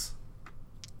 2d6.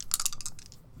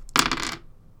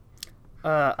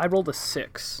 I rolled a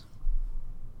 6.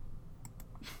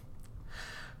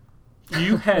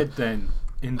 You head then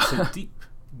into deep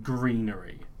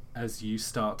greenery as you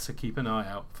start to keep an eye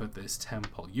out for this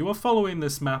temple. You are following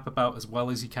this map about as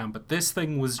well as you can, but this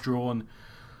thing was drawn...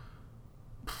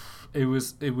 It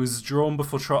was drawn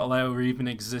before Trottle Hour even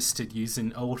existed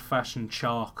using old-fashioned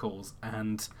charcoals,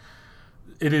 and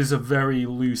it is a very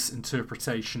loose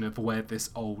interpretation of where this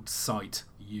old site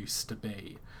used to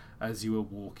be as you were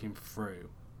walking through.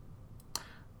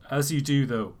 As you do,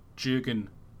 though, Jürgen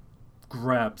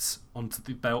grabs onto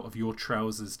the belt of your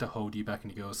trousers to hold you back,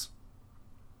 and he goes,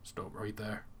 "Stop right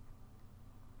there."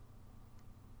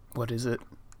 What is it?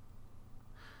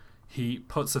 He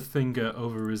puts a finger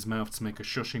over his mouth to make a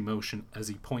shushing motion as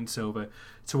he points over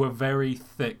to a very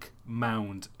thick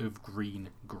mound of green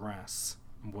grass.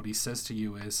 And what he says to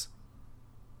you is,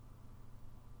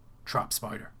 "Trap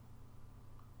spider.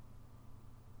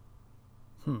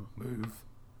 Move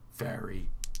very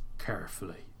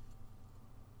carefully."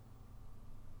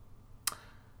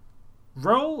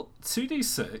 Roll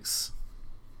 2d6,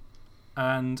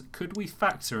 and could we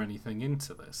factor anything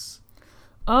into this?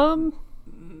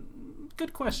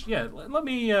 Good question. Yeah, let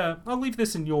me. I'll leave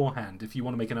this in your hand if you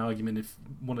want to make an argument if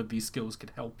one of these skills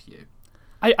could help you.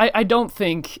 I don't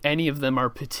think any of them are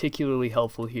particularly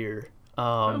helpful here.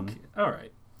 Okay. All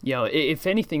right. If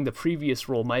anything, the previous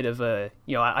roll might have.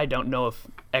 I don't know if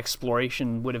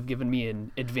exploration would have given me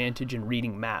an advantage in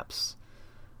reading maps.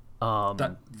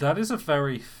 That is a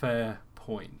very fair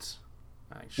point,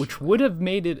 actually. Which would have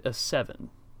made it a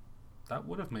 7. That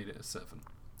would have made it a 7.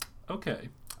 Okay.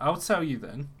 I'll tell you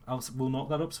then. We'll knock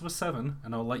that up to a 7,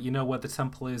 and I'll let you know where the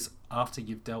temple is after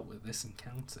you've dealt with this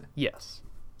encounter. Yes.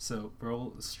 So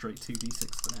roll straight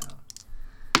 2d6 for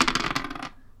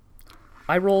now.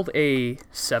 I rolled a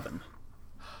 7.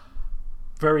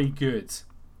 Very good.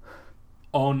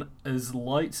 On as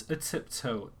light a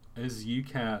tiptoe as you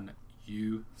can,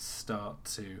 you start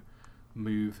to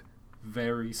move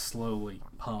very slowly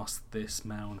past this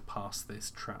mound, past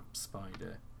this trap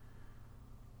spider.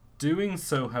 Doing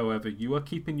so, however, you are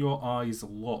keeping your eyes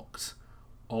locked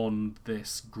on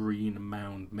this green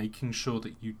mound, making sure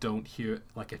that you don't hear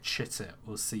like a chitter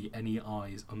or see any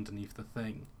eyes underneath the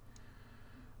thing.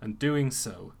 And doing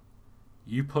so,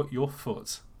 you put your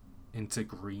foot into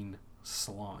green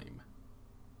slime.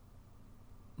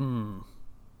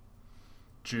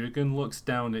 Jürgen looks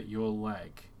down at your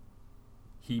leg.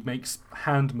 He makes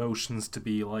hand motions to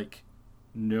be like,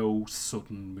 no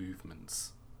sudden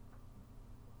movements.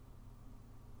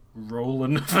 Roll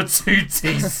another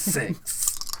 2d6.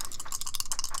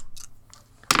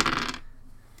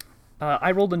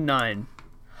 I rolled a 9.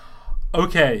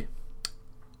 Okay.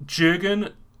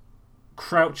 Jürgen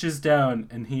crouches down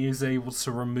and he is able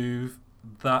to remove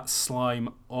that slime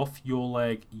off your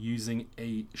leg using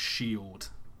a shield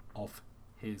off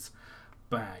his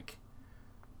bag.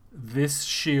 This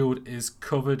shield is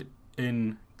covered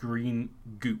in green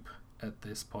goop at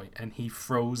this point, and he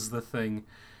throws the thing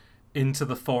into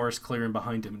the forest clearing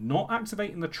behind him, not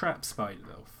activating the trap spider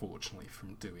though, fortunately,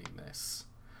 from doing this,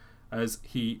 as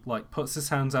he puts his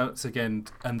hands out again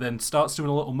and then starts doing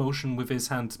a little motion with his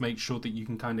hand to make sure that you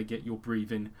can kind of get your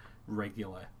breathing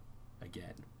regular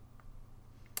again.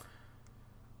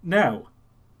 Now,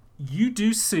 you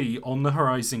do see on the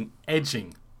horizon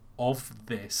edging of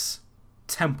this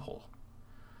temple.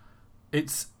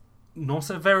 It's not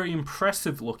a very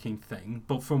impressive looking thing,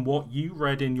 but from what you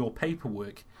read in your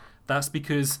paperwork, that's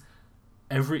because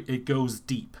it goes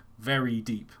deep, very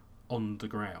deep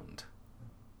underground.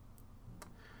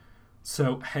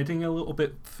 So heading a little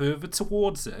bit further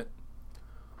towards it,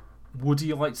 would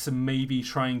you like to maybe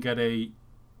try and get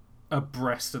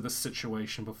abreast of the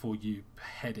situation before you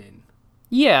head in?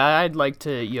 Yeah, I'd like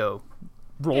to,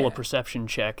 roll a perception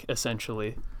check,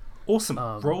 essentially. Awesome.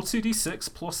 Roll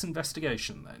 2d6 plus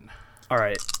investigation, then. All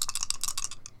right.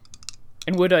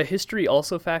 And would history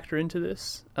also factor into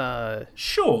this?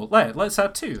 Sure. Let's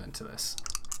add 2 into this.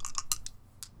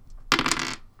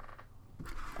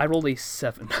 I rolled a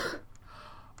 7.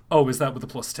 Oh, is that with the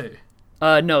 +2?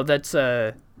 No, that's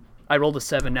I rolled a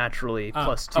 7 naturally,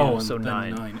 +2, so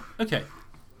 9. Okay.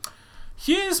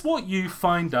 Here's what you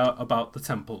find out about the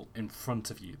temple in front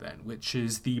of you then, which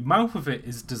is the mouth of it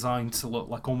is designed to look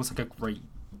like almost like a great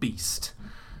beast.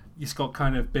 It's got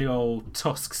kind of big old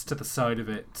tusks to the side of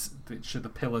it, which are the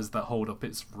pillars that hold up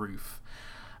its roof.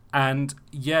 And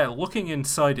yeah, looking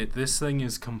inside it, this thing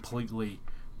is completely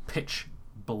pitch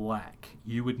black.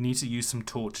 You would need to use some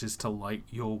torches to light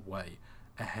your way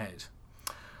ahead.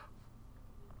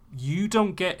 You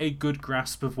don't get a good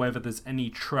grasp of whether there's any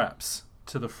traps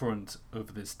to the front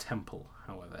of this temple,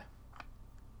 however.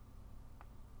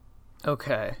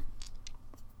 Okay.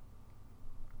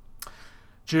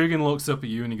 Jurgen looks up at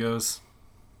you and he goes,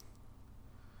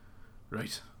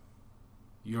 right,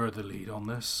 you're the lead on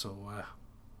this, so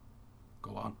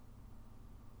go on.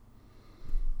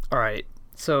 Alright,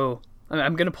 so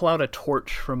I'm going to pull out a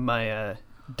torch from my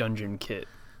dungeon kit,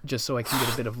 just so I can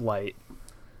get a bit of light.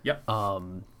 Yep.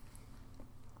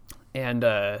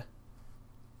 And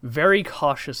very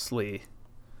cautiously,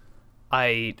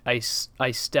 I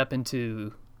step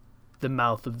into the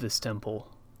mouth of this temple,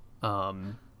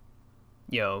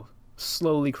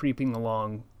 slowly creeping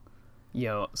along,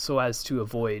 so as to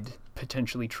avoid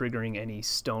potentially triggering any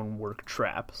stonework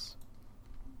traps.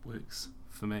 Works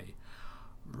for me.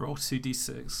 Roll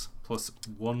 2d6 plus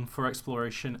 1 for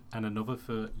exploration and another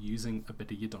for using a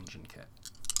bit of your dungeon kit.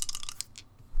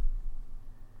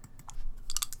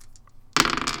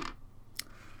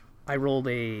 I rolled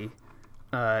a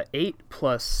 8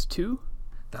 plus 2.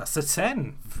 That's a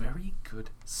 10. Very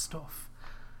good stuff.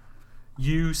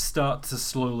 You start to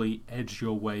slowly edge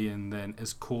your way in then,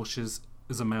 as cautious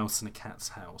as a mouse in a cat's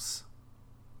house.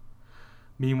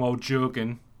 Meanwhile,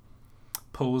 Jurgen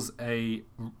pulls a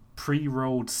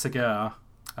pre-rolled cigar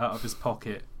out of his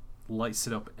pocket, lights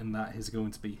it up, and that is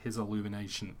going to be his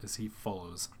illumination as he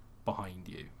follows behind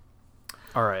you.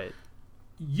 Alright.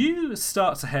 You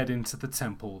start to head into the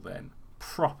temple then,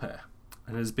 proper,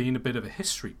 and as being a bit of a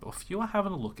history buff, you are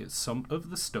having a look at some of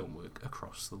the stonework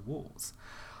across the walls.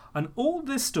 And all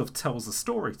this stuff tells a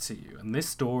story to you, and this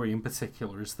story in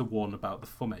particular is the one about the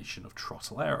formation of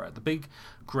Trottelera, the big,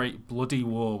 great, bloody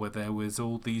war where there was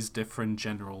all these different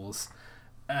generals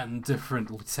and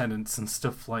different lieutenants and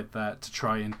stuff like that to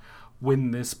try and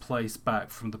win this place back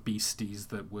from the beasties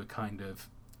that were kind of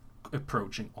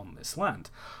approaching on this land.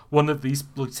 One of these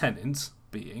lieutenants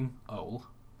being old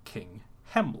King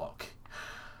Hemlock.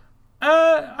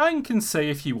 I can say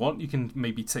if you want, you can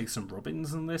maybe take some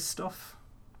rubbings on this stuff.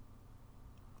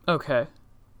 Okay.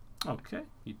 Okay,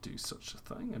 you do such a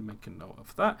thing and make a note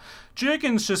of that.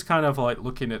 Jurgen's just kind of like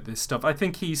looking at this stuff. I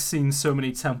think he's seen so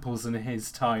many temples in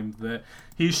his time that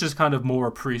he's just kind of more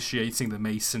appreciating the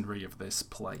masonry of this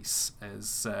place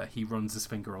as he runs his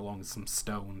finger along some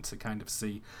stone to kind of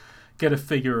get a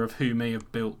figure of who may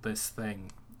have built this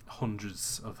thing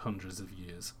hundreds of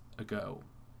years ago.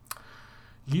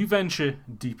 You venture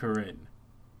deeper in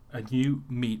and you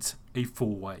meet a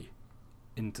four-way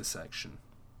intersection.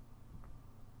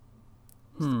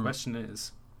 The question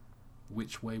is,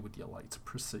 which way would you like to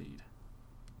proceed?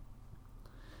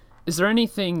 Is there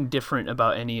anything different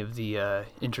about any of the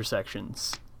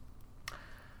intersections?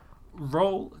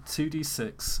 Roll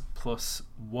 2d6 plus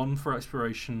 1 for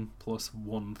exploration plus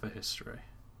 1 for history.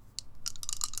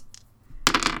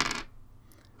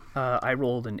 I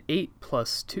rolled an 8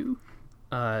 plus 2,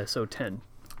 so 10.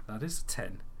 That is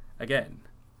 10. Again,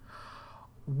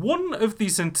 one of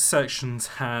these intersections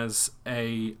has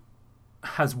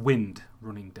wind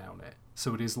running down it,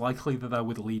 so it is likely that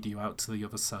would lead you out to the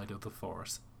other side of the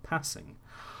forest passing.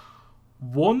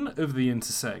 One of the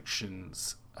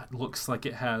intersections looks like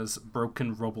it has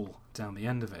broken rubble down the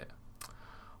end of it,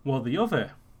 while the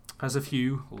other has a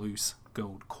few loose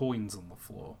gold coins on the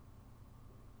floor.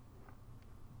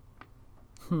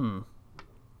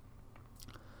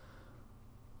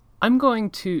 I'm going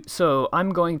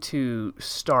to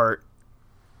start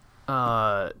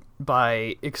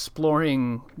by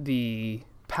exploring the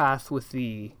path with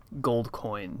the gold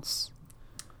coins.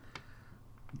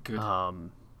 Good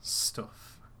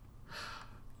stuff.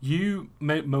 You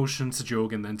make motion to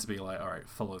Jorgen then to be like, alright,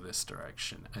 follow this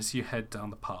direction. As you head down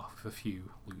the path with a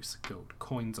few loose gold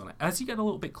coins on it. As you get a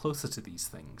little bit closer to these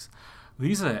things,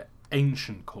 these are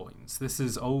ancient coins. This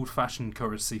is old-fashioned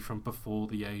currency from before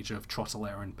the age of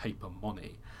Trotteleran paper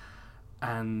money.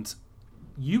 And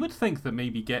you would think that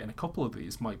maybe getting a couple of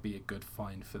these might be a good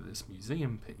find for this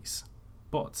museum piece.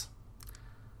 But,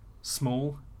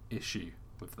 small issue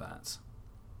with that.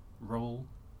 Roll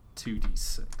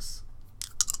 2d6.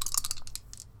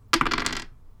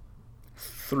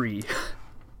 3.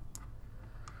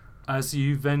 As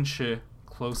you venture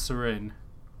closer in,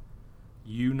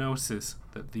 you notice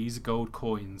that these gold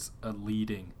coins are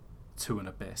leading to an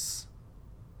abyss.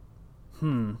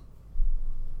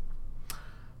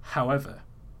 However,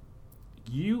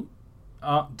 you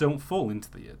don't fall into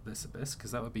this abyss,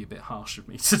 because that would be a bit harsh of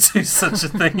me to do such a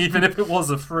thing, even if it was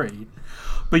a free.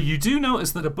 But you do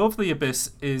notice that above the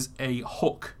abyss is a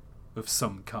hook of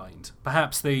some kind.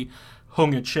 Perhaps they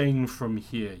hung a chain from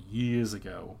here years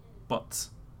ago, but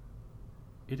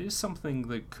it is something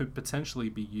that could potentially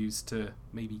be used to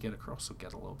maybe get across or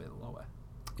get a little bit lower,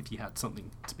 if you had something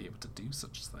to be able to do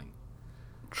such a thing.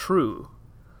 True.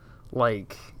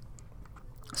 Like,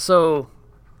 so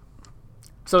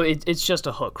it's just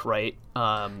a hook, right?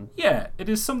 Yeah, it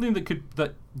is something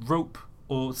that rope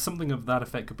or something of that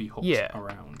effect could be hooked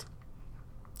around.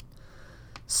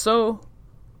 So,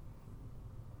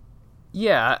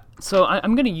 yeah, so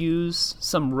I'm going to use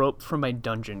some rope from my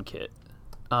dungeon kit.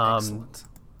 Excellent.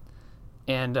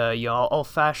 And I'll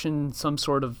fashion some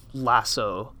sort of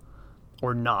lasso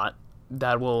or knot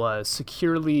that will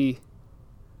securely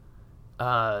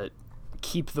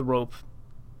keep the rope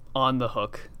on the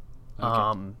hook.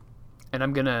 Okay. And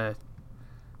I'm gonna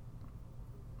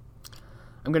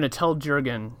tell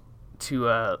Jurgen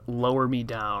to lower me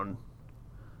down.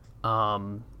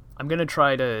 I'm gonna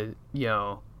try to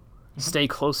stay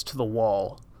close to the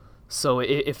wall, so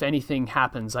if anything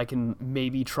happens, I can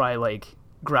maybe try like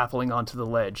grappling onto the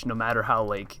ledge, no matter how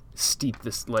like steep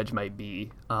this ledge might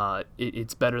be.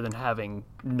 It's better than having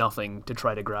nothing to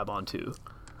try to grab onto.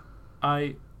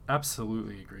 I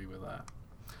absolutely agree with that.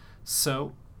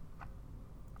 So,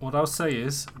 what I'll say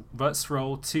is, let's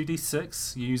roll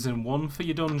 2d6, using 1 for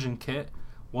your dungeon kit,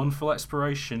 1 for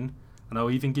exploration, and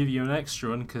I'll even give you an extra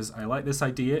one, because I like this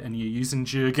idea, and you're using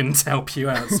Jurgen to help you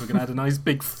out, so we're going to add a nice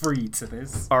big 3 to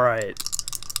this. Alright.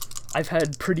 I've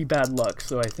had pretty bad luck,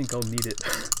 so I think I'll need it.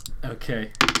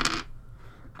 Okay.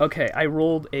 Okay, I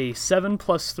rolled a 7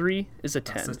 plus 3 is a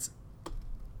 10.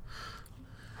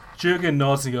 Jurgen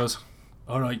nods and goes,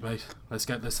 alright mate, let's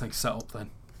get this thing set up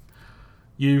then.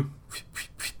 You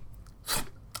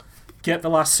get the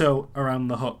lasso around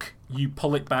the hook. You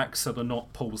pull it back so the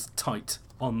knot pulls tight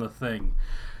on the thing.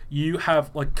 You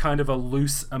have like kind of a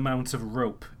loose amount of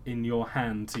rope in your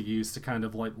hand to use to kind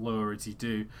of like lower as you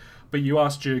do. But you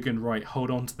ask Jurgen, right, hold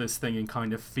on to this thing and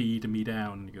kind of feed me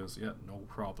down. And he goes, yeah, no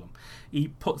problem. He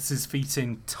puts his feet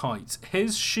in tight.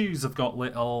 His shoes have got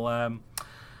little,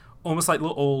 almost like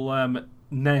little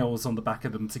nails on the back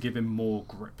of them to give him more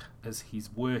grip as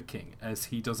he's working, as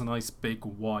he does a nice big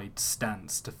wide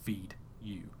stance to feed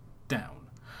you down.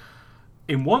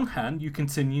 In one hand, you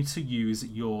continue to use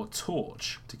your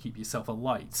torch to keep yourself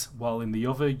alight, while in the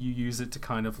other, you use it to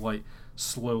kind of like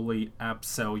slowly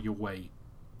abseil your way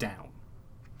down.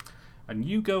 And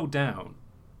you go down,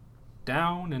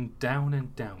 down and down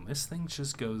and down. This thing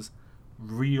just goes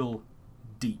real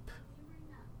deep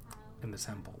in the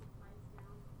temple.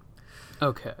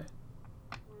 Okay.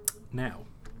 Now,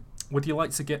 would you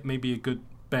like to get maybe a good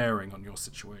bearing on your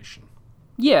situation?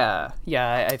 Yeah,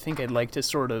 I think I'd like to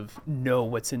sort of know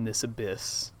what's in this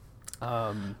abyss.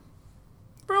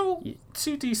 Roll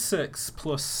 2d6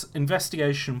 plus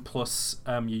investigation plus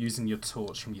you're using your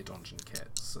torch from your dungeon kit.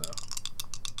 So.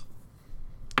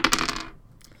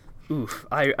 Oof,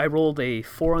 I rolled a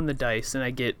 4 on the dice and I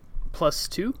get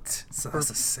 +2. So that's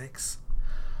a 6.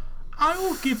 I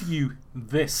will give you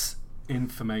this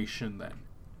information then.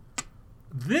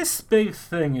 This big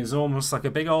thing is almost like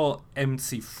a big old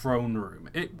empty throne room.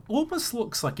 It almost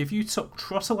looks like if you took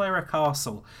Trottelera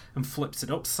Castle and flipped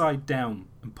it upside down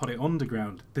and put it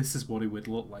underground, this is what it would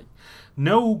look like.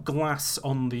 No glass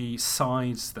on the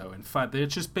sides though. In fact, they're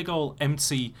just big old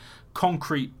empty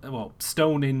concrete,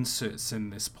 stone inserts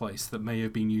in this place that may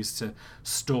have been used to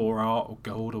store art or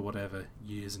gold or whatever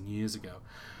years and years ago.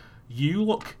 You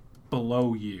look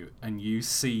below you and you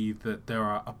see that there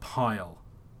are a pile,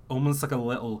 almost like a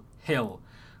little hill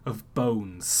of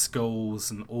bones,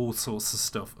 skulls, and all sorts of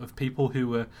stuff of people who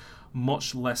were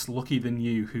much less lucky than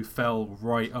you, who fell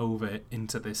right over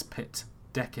into this pit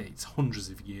decades, hundreds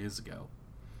of years ago.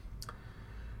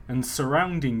 And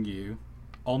surrounding you,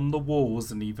 on the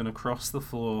walls and even across the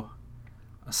floor,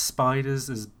 are spiders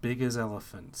as big as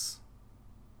elephants,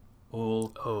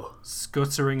 all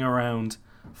scuttering around,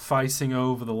 fighting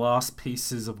over the last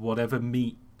pieces of whatever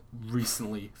meat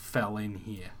recently fell in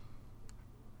here.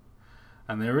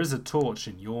 And there is a torch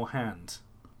in your hand,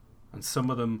 and some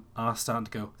of them are starting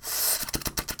to go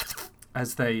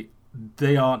as they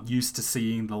aren't used to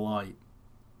seeing the light.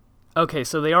 Okay,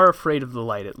 so they are afraid of the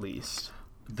light at least.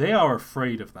 They are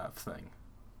afraid of that thing.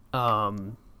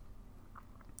 And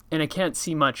I can't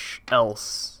see much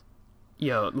else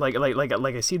like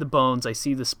I see the bones, I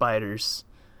see the spiders,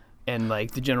 and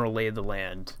like the general lay of the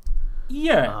land.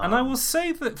 Yeah, and I will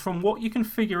say that from what you can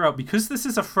figure out, because this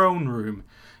is a throne room,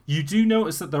 you do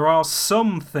notice that there are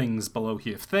some things below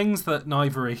here, things that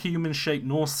neither are human-shaped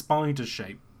nor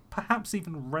spider-shaped, perhaps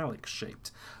even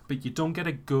relic-shaped, but you don't get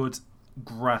a good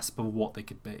grasp of what they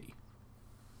could be.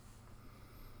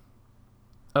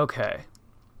 Okay.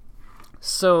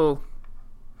 So...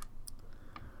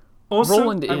 Also,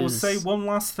 Roland I will say one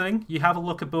last thing. You have a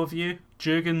look above you.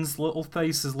 Jurgen's little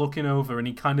face is looking over, and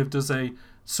he kind of does a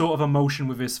sort of a motion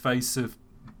with his face of,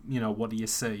 what do you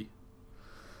see?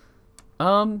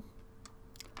 I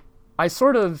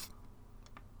sort of,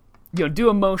 do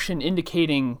a motion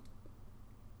indicating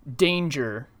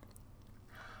danger,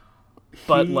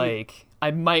 but like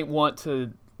I might want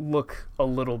to look a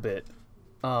little bit.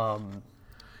 You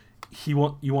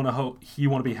want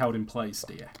to be held in place,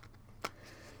 do you?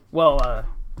 Well,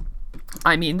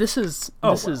 I mean, this is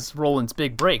Roland's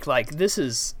big break. Like, this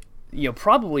is,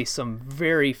 probably some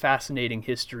very fascinating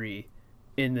history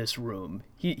in this room.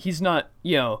 He's not,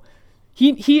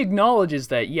 he acknowledges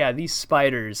that, these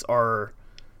spiders are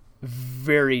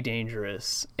very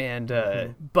dangerous,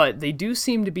 and but they do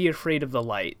seem to be afraid of the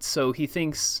light. So he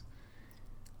thinks,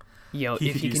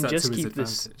 if he can just keep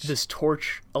this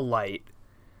torch alight,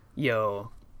 he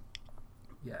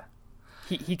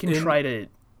can try to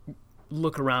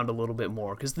look around a little bit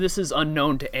more, because this is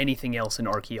unknown to anything else in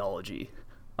archaeology.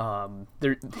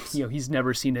 He's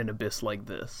never seen an abyss like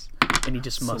this, and he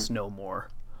just must know more.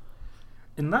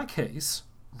 In that case,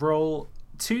 roll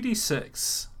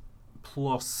 2d6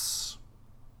 plus,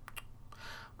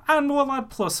 and we'll add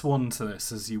 +1 to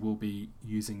this as you will be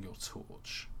using your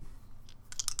torch.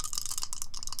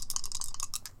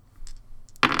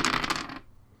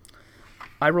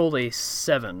 I rolled a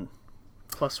 7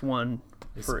 +1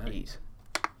 for 8.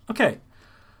 Okay.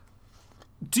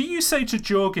 Do you say to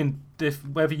Jorgen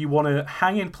whether you want to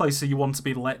hang in place or you want to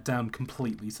be let down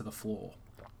completely to the floor?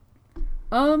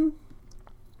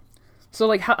 So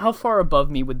like how far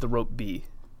above me would the rope be?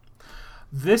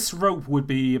 This rope would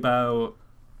be about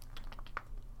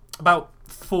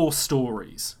 4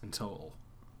 stories in total.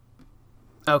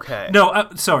 Okay. No,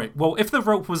 sorry. Well, if the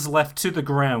rope was left to the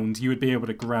ground, you would be able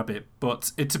to grab it,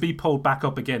 but to be pulled back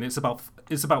up again, it's about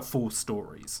 4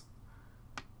 stories.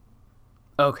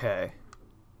 Okay.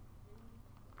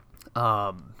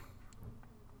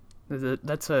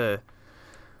 That's a.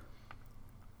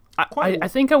 I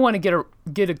think I want to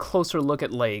get a closer look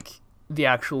at like the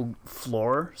actual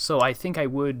floor. So I think I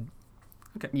would.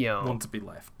 Okay. Want to be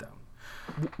left down.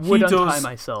 Would untie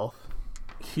myself.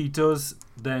 He does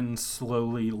then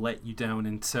slowly let you down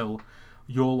until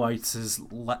your light is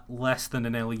less than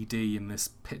an LED in this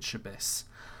pitch abyss.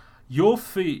 Your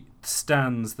feet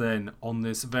stands then on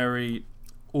this very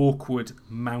awkward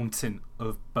mountain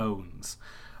of bones,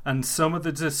 and some of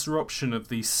the disruption of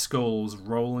these skulls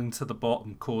rolling to the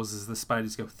bottom causes the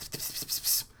spiders to go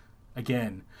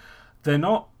again. They're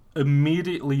not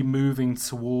immediately moving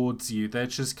towards you, they're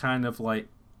just kind of like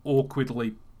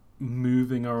awkwardly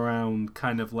moving around,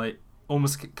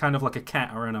 almost kind of like a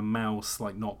cat around a mouse,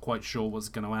 like not quite sure what's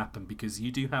going to happen, because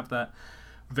you do have that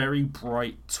very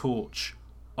bright torch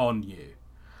on you.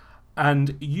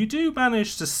 And you do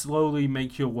manage to slowly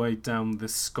make your way down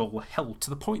this skull hill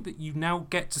to the point that you now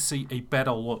get to see a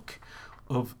better look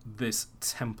of this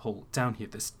temple down here,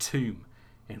 this tomb,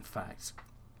 in fact.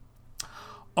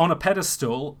 On a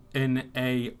pedestal in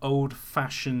a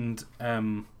old-fashioned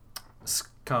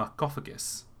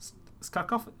sarcophagus.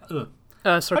 Sarcophagus.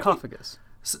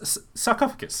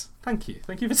 Sarcophagus. Thank you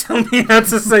for telling me how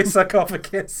to say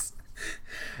sarcophagus.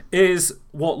 Is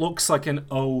what looks like an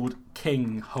old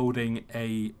king holding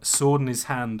a sword in his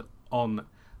hand. On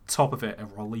top of it, a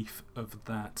relief of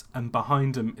that, and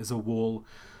behind him is a wall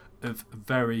of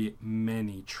very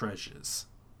many treasures.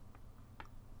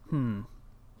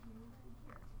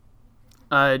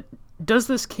 Does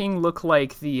this king look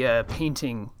like the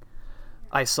painting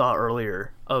I saw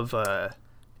earlier of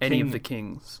any of the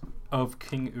kings? Of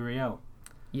King Uriel?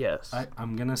 Yes.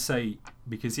 I'm going to say,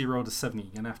 because he rolled a 7, you're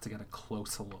going to have to get a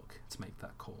closer look to make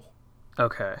that call.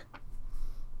 Okay.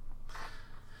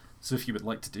 So if you would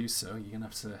like to do so, you're going to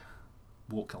have to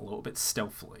walk a little bit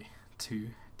stealthily.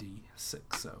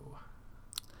 2d6.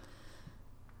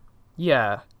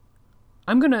 Yeah.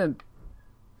 I'm going to...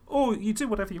 Or you do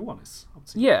whatever you want. It's up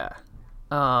to you. Yeah.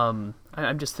 I'm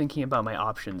just thinking about my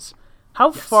options.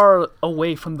 How far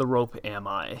away from the rope am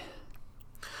I?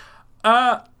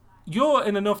 You're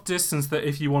in enough distance that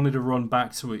if you wanted to run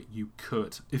back to it, you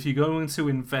could. If you're going to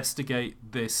investigate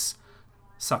this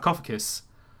sarcophagus,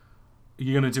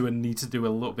 you're going to need to do a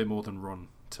little bit more than run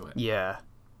to it. Yeah.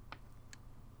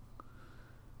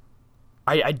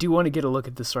 I do want to get a look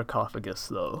at the sarcophagus,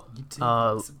 though. You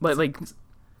do. Like,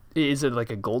 is it like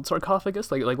a gold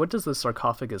sarcophagus? Like what does the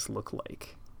sarcophagus look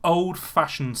like?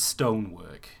 Old-fashioned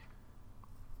stonework.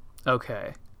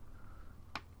 Okay.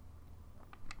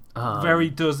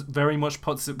 Very much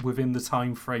puts it within the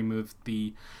time frame of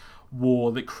the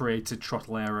war that created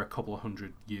Trottelera a couple of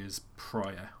hundred years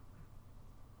prior.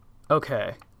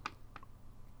 Okay.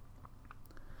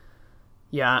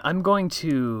 Yeah, I'm going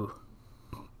to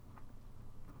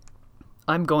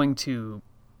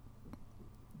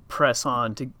press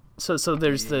on to. So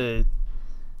there's the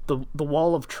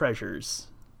wall of treasures.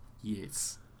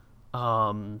 Yes.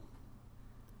 And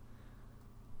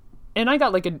I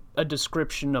got like a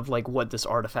description of like what this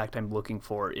artifact I'm looking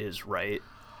for is, right?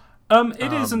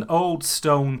 It is an old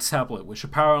stone tablet, which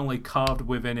apparently carved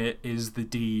within it is the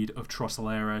deed of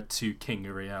Trottelera to King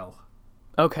Uriel.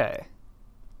 Okay.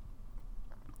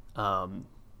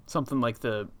 Something like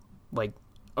a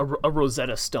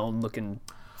Rosetta Stone looking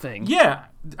thing. Yeah,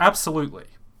 absolutely.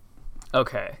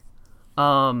 Okay.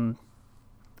 I'd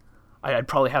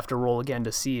probably have to roll again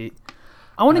to see.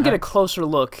 I want to get a closer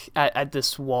look at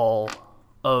this wall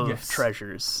of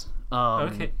treasures.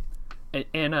 Okay.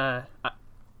 And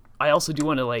I also do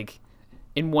want to, like,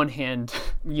 in one hand,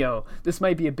 this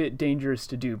might be a bit dangerous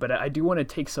to do, but I do want to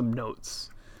take some notes.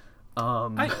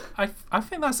 I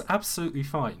think that's absolutely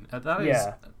fine. That is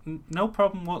no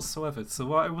problem whatsoever. So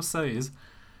what I will say is,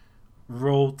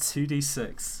 roll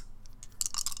 2d6.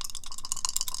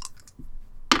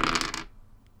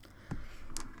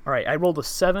 All right, I rolled a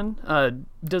 7.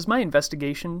 Does my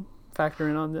investigation factor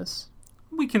in on this?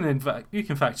 You can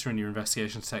factor in your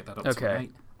investigation to take that up to an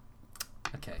 8.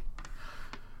 Okay.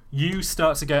 You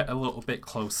start to get a little bit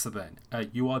closer then.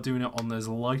 You are doing it on as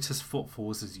light as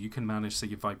footfalls as you can manage so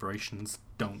your vibrations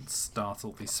don't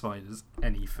startle these spiders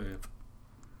any further.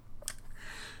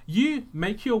 You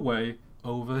make your way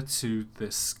over to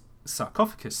this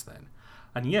sarcophagus then.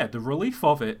 And yeah, the relief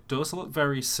of it does look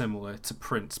very similar to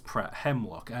Prince Pratt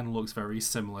Hemlock and looks very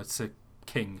similar to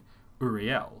King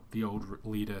Uriel, the old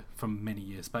leader from many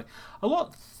years back. A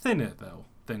lot thinner, though,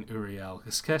 than Uriel,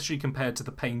 especially compared to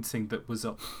the painting that was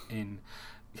up in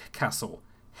Castle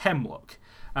Hemlock.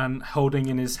 And holding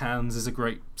in his hands is a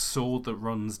great sword that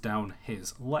runs down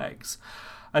his legs.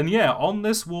 And yeah, on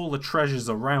this wall, the treasures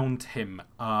around him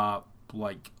are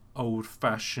like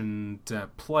old-fashioned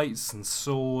plates and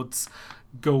swords,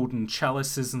 golden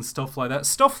chalices and stuff like that.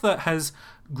 Stuff that has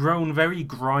grown very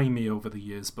grimy over the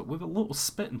years, but with a little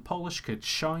spit and polish could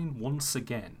shine once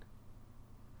again.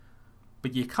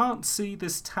 But you can't see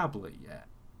this tablet yet.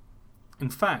 In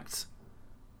fact,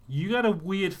 you get a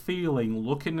weird feeling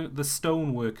looking at the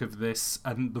stonework of this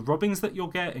and the rubbings that you're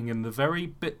getting and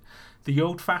the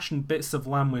old-fashioned bits of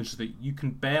language that you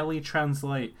can barely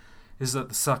translate is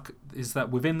that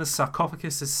within the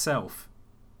sarcophagus itself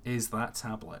is that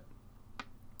tablet.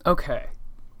 Okay.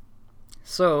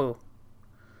 So,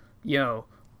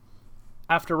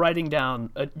 after writing down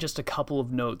just a couple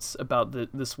of notes about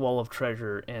this wall of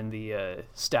treasure and the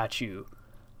statue,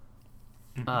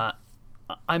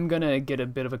 I'm gonna get a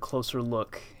bit of a closer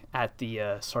look at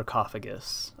the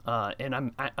sarcophagus, and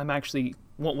I'm actually,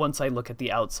 once I look at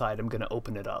the outside, I'm gonna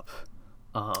open it up.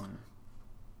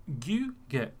 You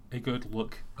get a good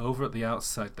look over at the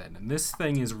outside then, and this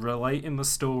thing is relating the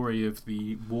story of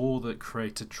the war that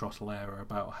created Trottelera,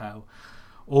 about how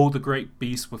all the great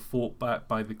beasts were fought back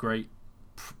by great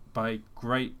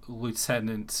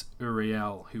Lieutenant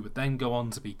Uriel, who would then go on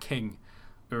to be King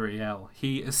Uriel.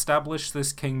 He established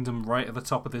this kingdom right at the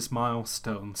top of this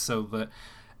milestone so that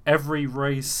every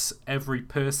race, every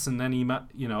person,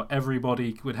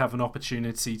 everybody would have an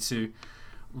opportunity to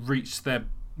reach their,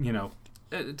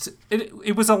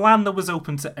 It was a land that was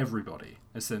open to everybody,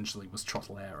 essentially, was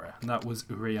Trottelera, and that was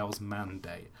Uriel's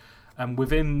mandate. And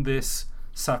within this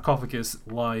sarcophagus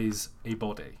lies a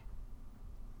body.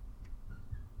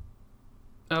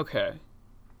 Okay.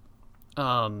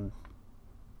 And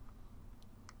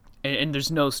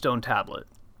there's no stone tablet.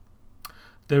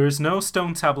 There is no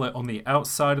stone tablet on the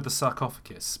outside of the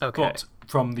sarcophagus, but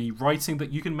from the writing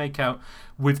that you can make out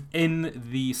within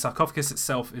the sarcophagus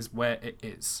itself is where it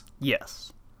is.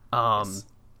 Yes.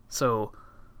 So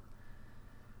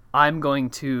I'm going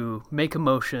to make a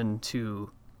motion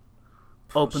to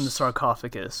open the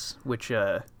sarcophagus, which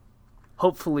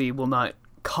hopefully will not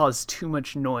cause too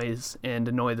much noise and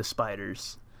annoy the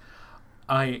spiders.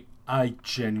 I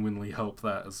genuinely hope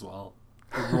that as well.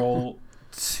 Roll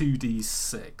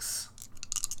 2d6.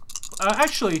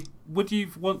 Actually, would you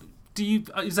want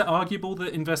Is it arguable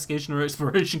that investigation or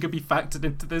exploration could be factored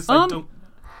into this?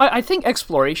 I think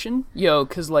exploration,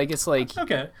 because it's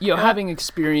okay, having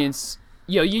experience,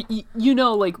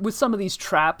 like with some of these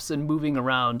traps and moving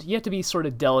around, you have to be sort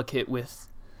of delicate with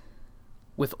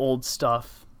old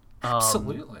stuff.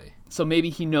 Absolutely. So maybe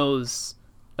he knows,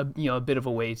 a bit of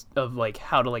a way of like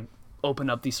how to like open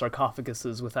up these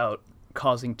sarcophaguses without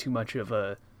causing too much of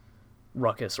a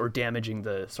ruckus or damaging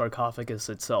the sarcophagus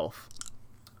itself.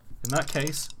 In that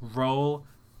case, roll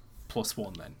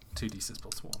 +1 then. 2d6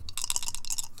 +1.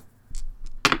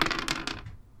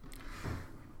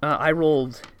 I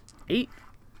rolled 8,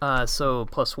 so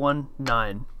 +1,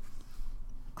 9.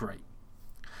 Great.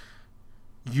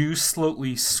 You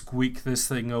slowly squeak this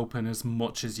thing open as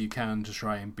much as you can to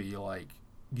try and be like,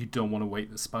 you don't want to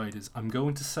wake the spiders. I'm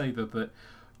going to say that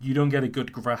you don't get a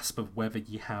good grasp of whether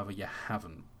you have or you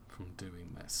haven't from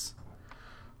doing this.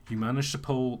 You manage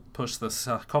to push the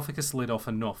sarcophagus lid off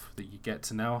enough that you get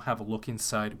to now have a look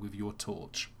inside with your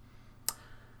torch.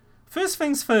 First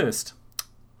things first,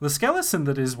 the skeleton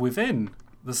that is within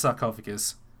the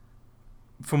sarcophagus,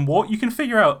 from what you can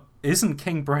figure out, isn't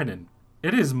King Brennan.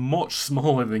 It is much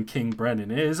smaller than King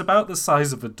Brennan. It is about the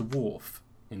size of a dwarf,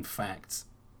 in fact.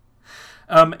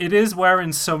 It is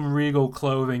wearing some regal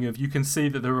clothing. You can see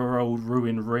that there are old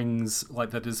ruined rings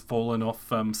like that has fallen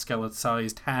off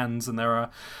skeletonized hands, and there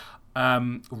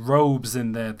are robes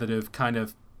in there that have kind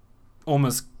of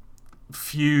almost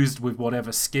fused with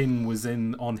whatever skin was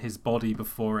on his body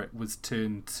before it was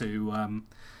turned to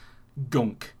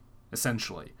gunk,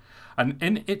 essentially. And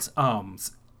in its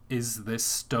arms is this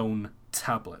stone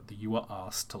tablet that you were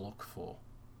asked to look for.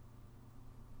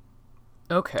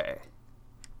 Okay.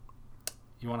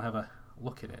 You want to have a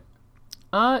look at it?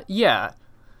 Yeah.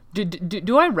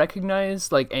 Do I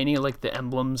recognize like any like the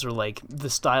emblems or like the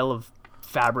style of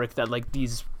fabric that like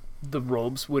the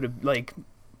robes would have like?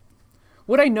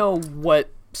 Would I know what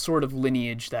sort of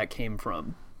lineage that came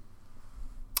from?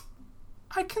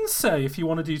 I can say if you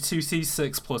want to do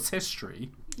 2c6 plus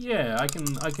history. Yeah, I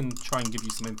can try and give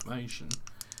you some information.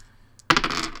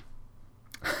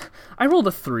 I rolled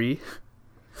a 3.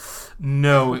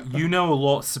 No, you know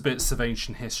lots of bits of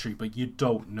ancient history, but you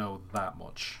don't know that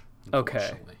much.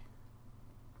 Okay.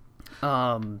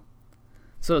 So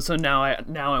now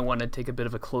I want to take a bit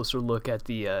of a closer look at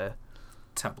the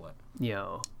tablet.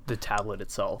 The tablet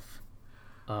itself.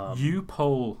 You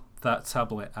pull that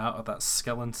tablet out of that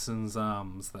skeleton's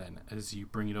arms then as you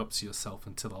bring it up to yourself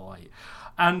into the light.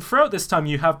 And throughout this time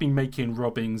you have been making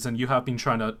rubbings and you have been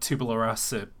trying to tabula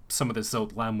rasa some of this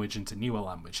old language into newer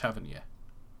language, haven't you?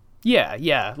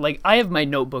 Yeah. Like, I have my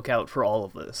notebook out for all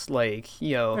of this. Like,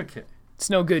 okay. It's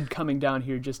no good coming down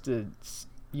here just to,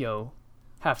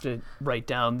 have to write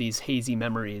down these hazy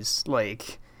memories,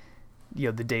 like,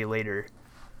 the day later.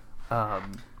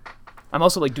 I'm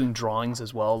also, like, doing drawings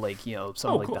as well, like,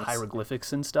 some of, like, the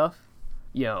hieroglyphics and stuff.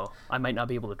 I might not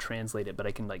be able to translate it, but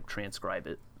I can, like, transcribe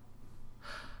it.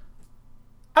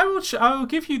 I will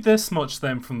give you this much,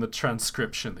 then, from the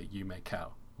transcription that you make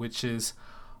out, which is...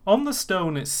 On the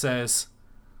stone it says,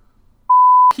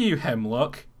 you,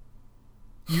 Hemlock.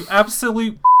 You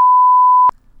absolute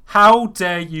How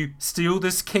dare you steal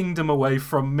this kingdom away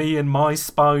from me and my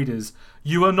spiders?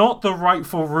 You are not the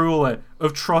rightful ruler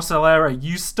of Trossalera.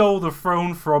 You stole the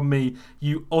throne from me,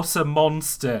 you utter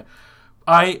monster.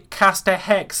 I cast a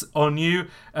hex on you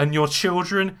and your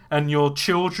children and your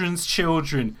children's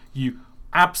children, you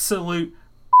absolute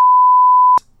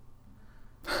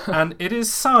And it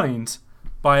is signed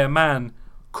by a man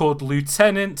called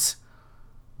Lieutenant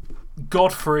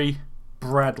Godfrey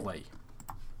Bradley.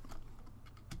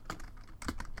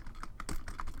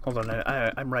 Hold on,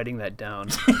 I'm writing that down.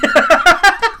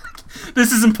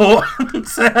 This is important.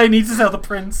 I need to tell the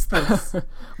prince this.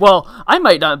 Well, I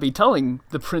might not be telling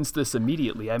the prince this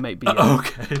immediately. I might be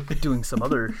doing some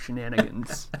other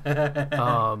shenanigans.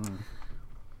 I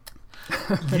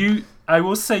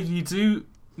will say you do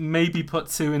maybe put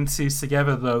two and two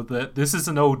together, though, that this is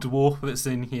an old dwarf that's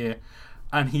in here,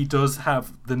 and he does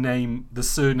have the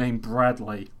surname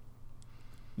Bradley.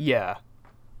 Yeah.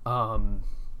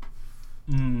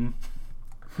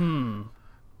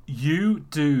 You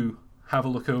do have a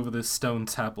look over this stone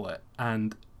tablet,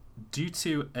 and due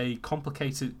to a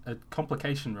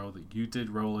complication roll that you did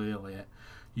roll earlier,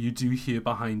 you do hear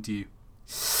behind you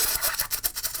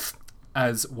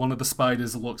as one of the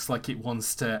spiders looks like it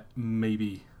wants to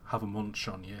maybe have a munch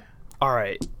on you. All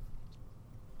right.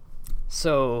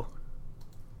 So,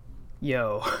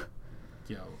 Yo,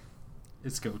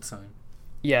 it's go time.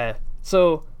 Yeah.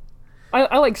 So,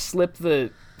 I like slip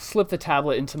the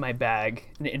tablet into my bag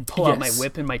and pull out my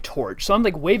whip and my torch. So I'm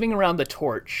like waving around the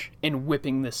torch and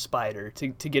whipping this spider to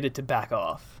get it to back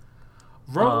off.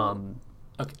 Roll.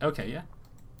 Okay, yeah.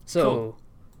 So. Cool.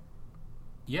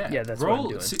 Yeah, that's what I'm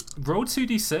doing. Roll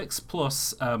 2d6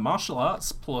 plus martial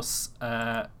arts plus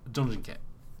dungeon kit.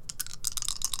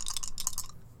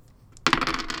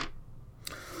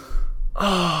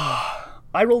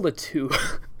 I rolled a 2.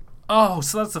 Oh,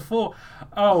 so that's a 4.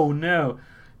 Oh, no.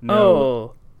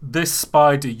 Oh. This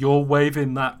spider, you're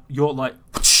waving that, you're like,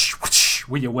 whoosh, whoosh,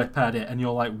 with your whip at it, and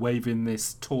you're like waving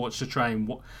this torch to try and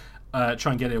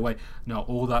get it away. No,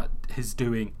 all that is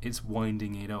doing is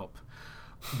winding it up.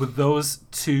 With those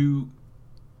two,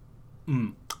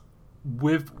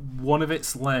 with one of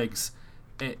its legs,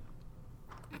 it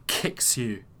kicks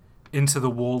you into the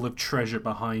wall of treasure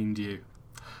behind you.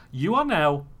 You are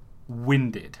now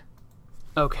winded.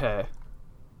 Okay.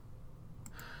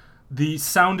 The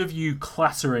sound of you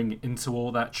clattering into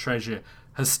all that treasure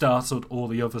has startled all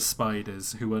the other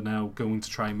spiders who are now going to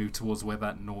try and move towards where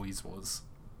that noise was.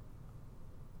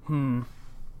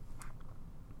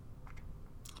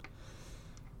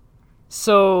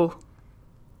 So,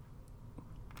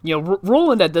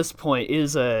 Roland at this point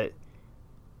is I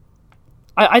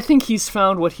think he's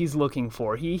found what he's looking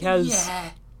for. He has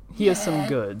some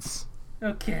goods.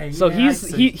 Okay. So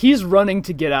he's running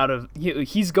to get out of.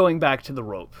 He's going back to the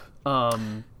rope.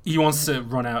 He wants to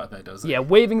run out of there, doesn't he? Yeah,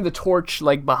 waving the torch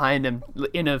like behind him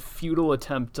in a futile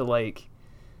attempt to like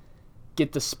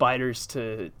get the spiders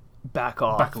to back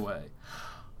off. Back away.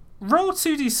 Roll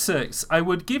 2d6. I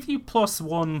would give you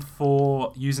 +1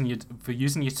 for using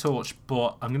your torch,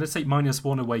 but I'm going to take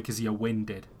 -1 away because you're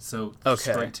winded. So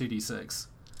straight 2d6.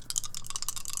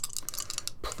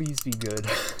 Please be good.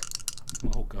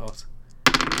 Oh god.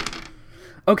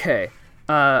 Okay.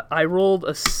 I rolled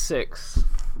a 6.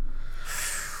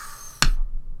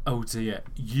 Oh dear.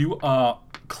 You are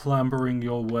clambering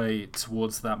your way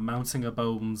towards that, mounting a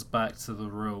bones back to the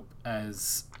rope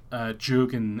as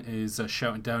Jurgen is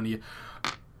shouting down to you,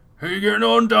 "How you getting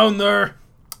on down there?"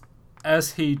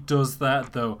 As he does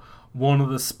that, though, one of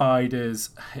the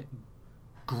spiders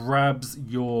grabs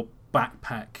your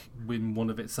backpack with one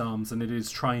of its arms and it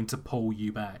is trying to pull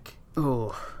you back.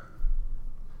 Oh.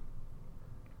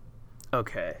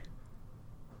 Okay.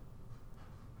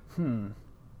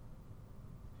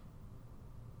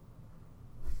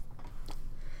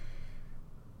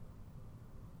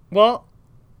 Well,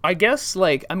 I guess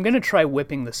like I'm gonna try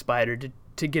whipping the spider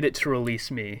to get it to release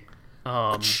me.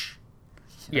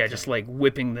 Yeah, just like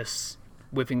whipping this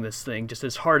thing just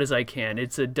as hard as I can.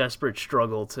 It's a desperate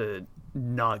struggle to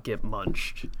not get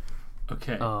munched.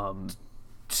 Okay.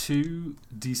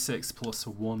 2d6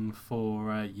 +1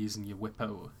 for using your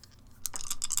whippo.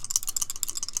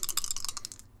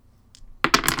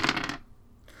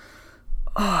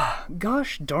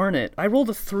 Gosh darn it! I rolled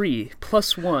a 3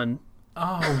 +1.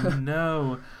 Oh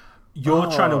no. You're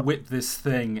trying to whip this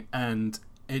thing and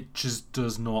it just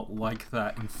does not like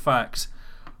that. In fact,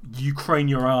 you crane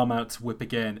your arm out to whip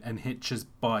again and it just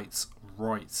bites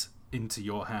right into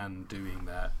your hand doing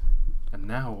that. And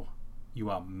now you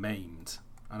are maimed.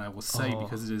 And I will say,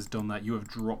 because it has done that, you have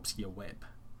dropped your whip.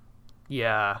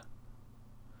 Yeah.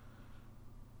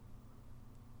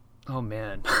 Oh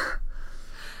man.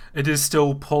 It is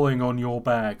still pulling on your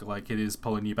bag like it is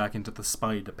pulling you back into the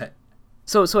spider pit.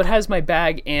 So it has my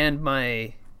bag and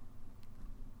my...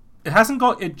 It hasn't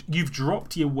got it. You've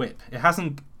dropped your whip. It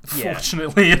hasn't. Yeah.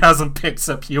 Fortunately, it hasn't picked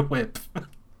up your whip.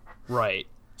 Right.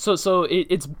 So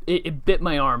it bit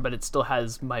my arm, but it still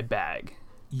has my bag.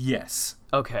 Yes.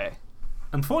 Okay.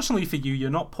 Unfortunately for you, you're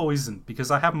not poisoned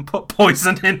because I haven't put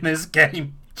poison in this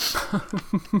game.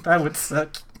 That would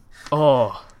suck.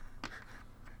 Oh.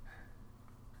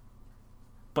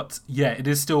 But yeah, it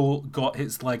has still got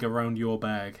its leg around your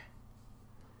bag.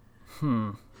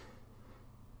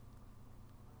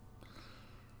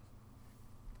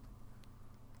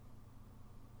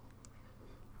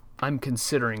 I'm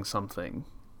considering something.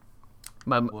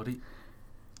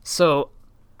 So,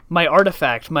 my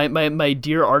artifact, my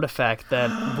dear artifact that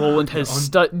Roland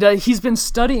has he's been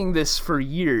studying this for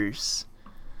years.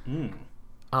 He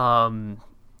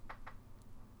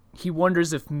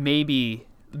wonders if maybe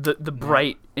the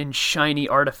bright and shiny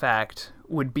artifact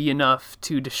would be enough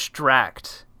to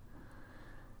distract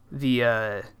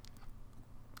the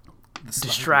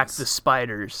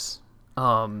spiders.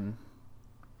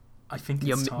 I think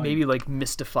it's time. Maybe like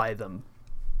mystify them.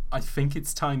 I think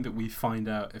it's time that we find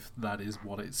out if that is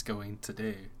what it's going to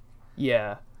do.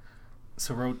 Yeah.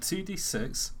 So roll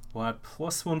 2d6. We'll add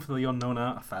 +1 for the unknown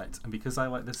artifact, and because I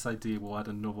like this idea, we'll add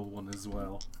another one as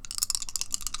well.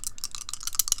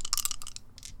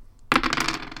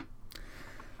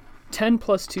 10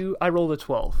 plus 2, I rolled a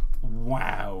 12.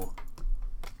 Wow.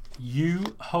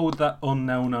 You hold that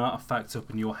unknown artifact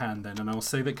up in your hand then, and I'll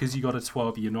say that because you got a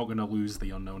 12, you're not going to lose the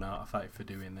unknown artifact for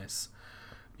doing this.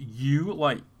 You,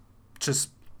 like, just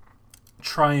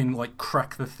try and, like,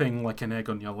 crack the thing like an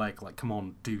egg on your leg. Like, come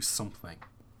on, do something.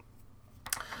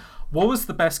 What was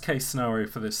the best case scenario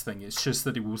for this thing? It's just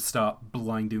that it will start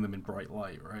blinding them in bright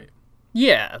light, right?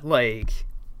 Yeah, like,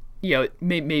 you know,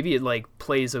 maybe it, like,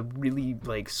 plays a really,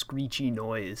 like, screechy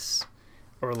noise.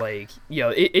 Or, like, you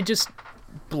know, it just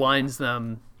blinds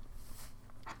them.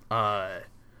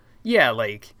 Yeah,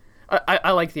 like,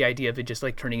 I like the idea of it just,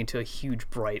 like, turning into a huge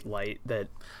bright light that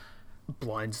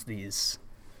blinds these...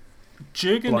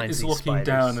 Jurgen is looking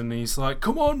down and he's like,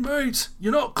 "Come on, mate!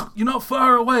 You're not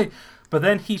far away!" But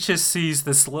then he just sees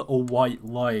this little white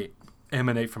light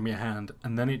emanate from your hand,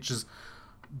 and then it just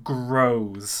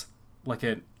grows like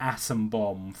an atom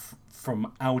bomb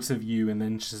from out of you, and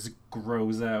then just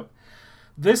grows out.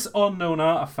 This unknown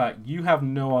artifact, you have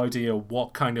no idea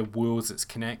what kind of worlds it's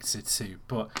connected to,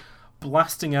 but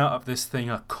blasting out of this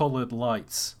thing are coloured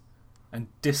lights and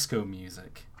disco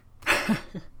music.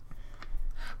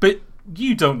 But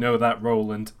you don't know that,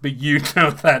 Roland, but you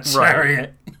know that,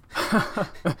 Chariot.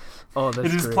 Right. Oh, that's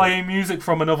It is great. playing music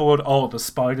from another world. Oh, the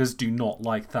spiders do not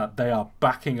like that. They are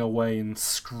backing away and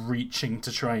screeching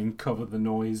to try and cover the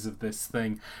noise of this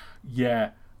thing.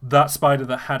 Yeah, that spider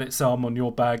that had its arm on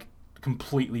your bag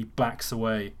completely backs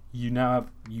away. You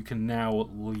can now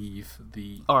leave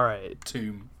the All right.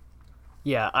 tomb.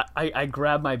 Yeah, I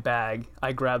grab my bag,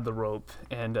 I grab the rope,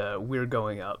 and we're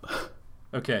going up.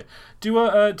 Okay. Do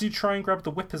you try and grab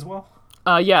the whip as well?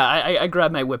 Yeah, I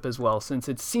grab my whip as well, since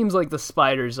it seems like the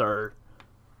spiders are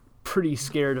pretty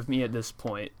scared of me at this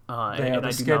point. They and are I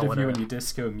do scared not of you wanna... and your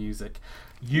disco music.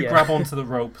 You Yeah. grab onto the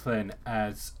rope then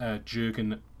as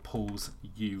Jurgen pulls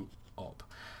you up.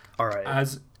 All right.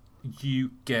 As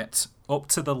you get up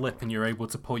to the lip and you're able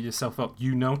to pull yourself up,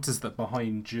 you notice that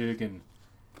behind Jurgen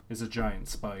is a giant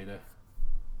spider.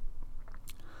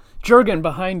 Jurgen,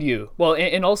 behind you. Well,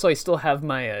 and also I still have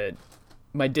my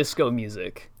my disco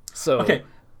music. So Okay.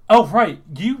 Oh, right.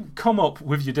 You come up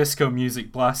with your disco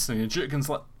music blasting, and Jurgen's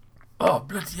like, "Oh,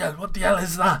 bloody hell, what the hell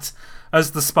is that?"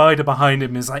 As the spider behind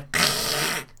him is like,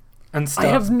 and starts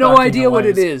I have no backing idea what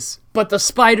away. it is, but the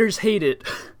spiders hate it.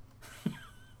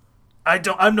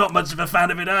 I'm not much of a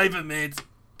fan of it either, mate.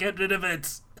 Get rid of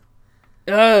it.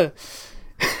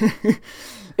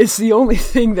 It's the only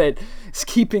thing that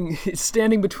is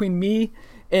standing between me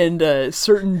and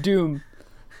certain doom.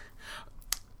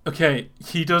 Okay,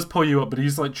 he does pull you up, but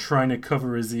he's like trying to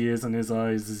cover his ears and his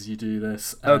eyes as you do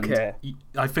this. And Okay.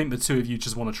 I think the two of you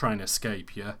just want to try and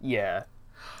escape, yeah? Yeah.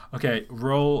 Okay,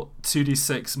 roll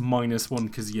 2d6 minus 1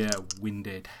 because, yeah,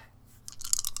 winded.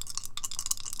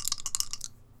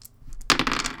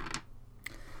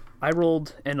 I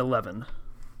rolled an 11.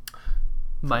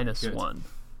 Minus Good. 1.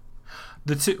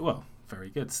 Very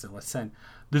good, still a 10.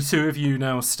 The two of you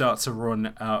now start to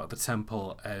run out of the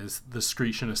temple as the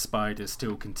screeching of spiders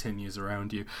still continues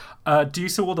around you. Due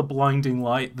to all the blinding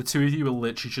light, the two of you are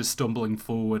literally just stumbling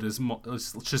forward as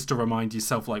just to remind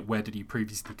yourself, like, where did you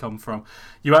previously come from?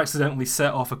 You accidentally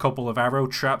set off a couple of arrow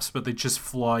traps, but they just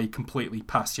fly completely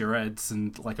past your heads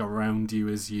and, like, around you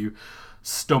as you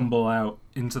stumble out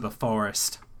into the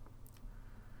forest.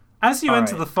 As you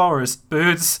enter the forest,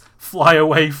 birds fly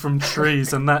away from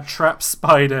trees, and that trap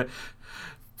spider,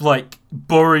 like,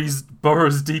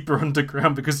 burrows deeper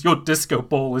underground because your disco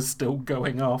ball is still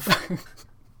going off.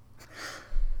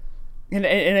 And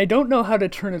I don't know how to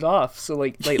turn it off. So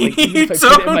like even if I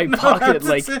put it in my pocket,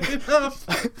 like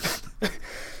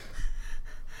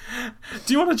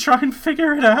do you want to try and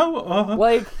figure it out? Or?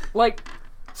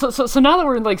 So now that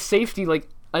we're in like safety, like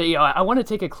I want to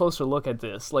take a closer look at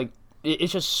this. Like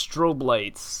it's just strobe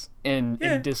lights and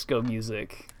disco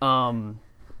music.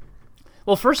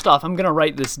 Well, first off, I'm gonna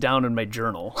write this down in my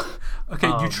journal. Okay,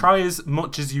 you try as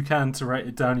much as you can to write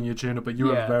it down in your journal, but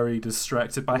you are very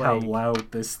distracted by how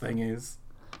loud this thing is.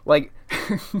 Like,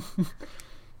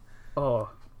 I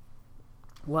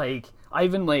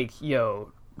even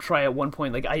try at one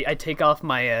point. Like, I take off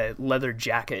my leather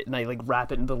jacket and I like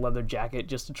wrap it in the leather jacket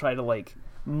just to try to like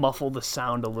muffle the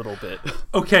sound a little bit.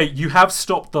 Okay, you have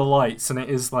stopped the lights, and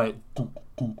it is like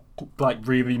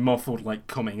really muffled, like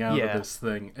coming out of this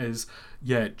thing.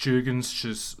 Jurgen's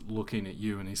just looking at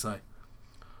you, and he's like,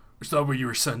 "Is that what you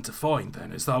were sent to find?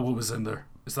 Then is that what was in there?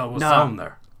 Is that what's found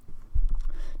there?"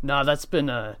 Nah, that's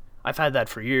been I've had that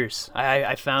for years.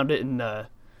 I found it in the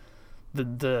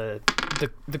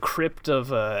crypt of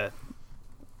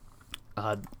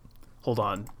hold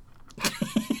on.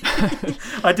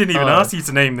 I didn't even ask you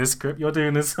to name this crypt. You're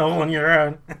doing this all on your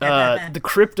own. The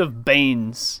Crypt of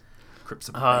Banes. Crypts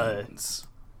of Banes.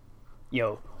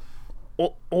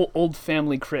 Old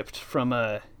family crypt from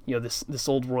this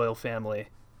old royal family,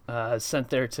 sent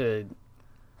there to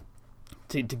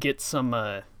get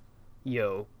some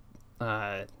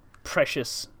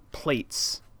precious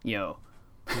plates, Yeah.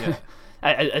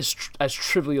 as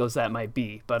trivial as that might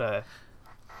be, but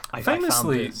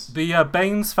famously, the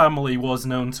Baines family was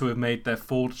known to have made their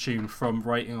fortune from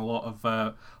writing a lot of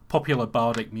popular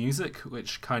bardic music,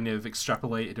 which kind of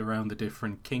extrapolated around the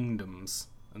different kingdoms.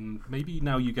 And maybe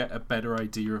now you get a better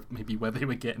idea of maybe where they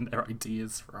were getting their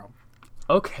ideas from.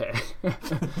 Okay.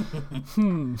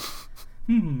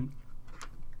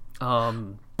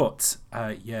 But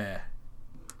yeah.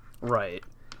 Right.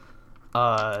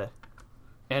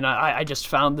 And I just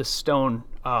found this stone.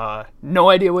 No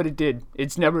idea what it did.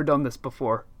 It's never done this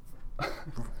before.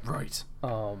 Right.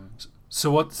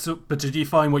 But did you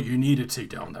find what you needed to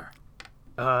down there?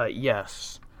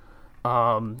 Yes.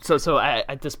 So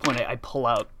at this point I pull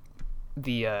out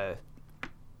the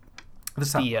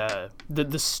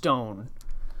stone.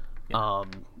 Yeah.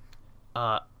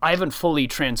 I haven't fully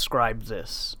transcribed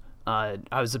this. I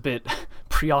was a bit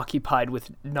preoccupied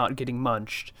with not getting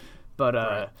munched, but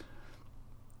Right.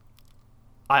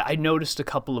 I noticed a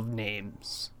couple of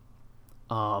names.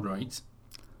 Right.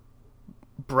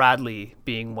 Bradley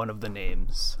being one of the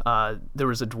names. There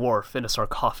was a dwarf in a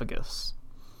sarcophagus.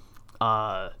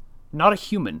 Not a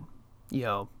human,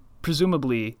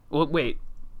 presumably. Well, wait.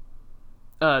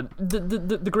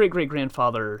 The great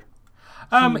grandfather.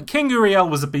 King Uriel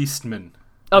was a beastman.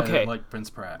 Okay. Like Prince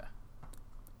Pratt.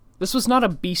 This was not a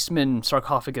beastman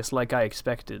sarcophagus like I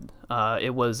expected.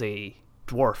 It was a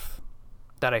dwarf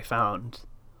that I found.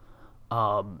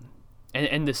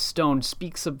 And this stone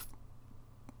speaks of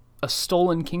a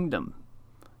stolen kingdom.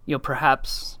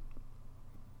 Perhaps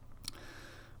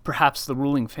the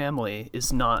ruling family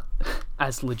is not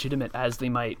as legitimate as they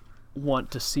might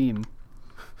want to seem.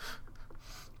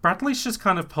 Bradley's just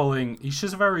kind of he's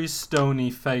just very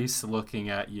stony face looking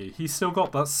at you. He's still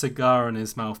got that cigar in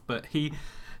his mouth, but he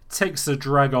takes a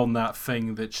drag on that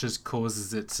thing that just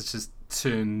causes it to just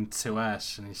turn to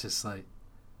ash, and he's just like,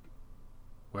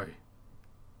 wait,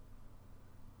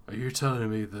 are you telling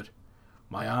me that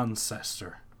my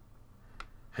ancestor,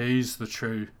 he's the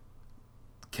true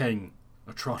king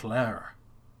of Trottelera?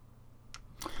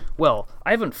 Well,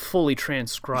 I haven't fully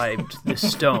transcribed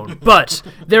this stone, but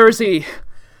there is a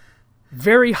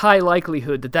very high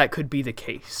likelihood that could be the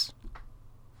case.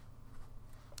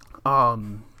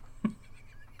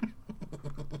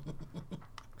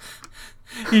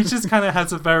 He just kind of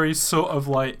has a very sort of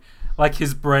like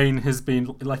his brain has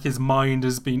been, like his mind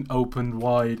has been opened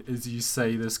wide as you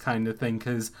say this kind of thing,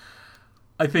 because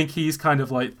I think he's kind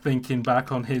of like thinking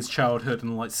back on his childhood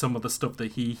and like some of the stuff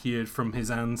that he heard from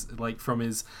his from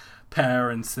his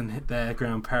parents and their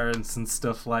grandparents and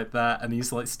stuff like that, and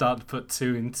he's like starting to put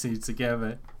two and two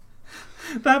together.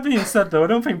 That being said, though, I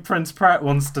don't think Prince Pratt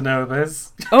wants to know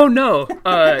this. Oh no!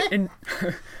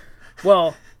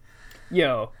 Well,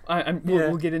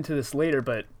 we'll get into this later,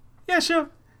 but yeah, sure.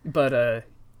 But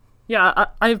yeah,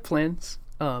 I have plans.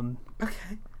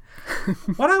 Okay.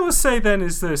 What I would say then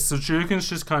is this: so Jurgen's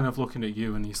just kind of looking at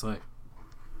you, and he's like,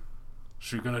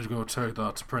 "So you're gonna go take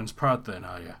that to Prince Pratt, then,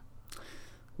 are you?"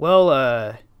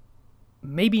 Well,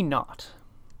 maybe not.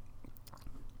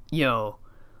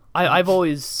 I've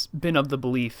always been of the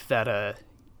belief that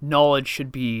knowledge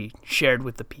should be shared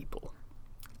with the people.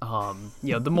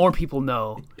 The more people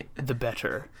know, the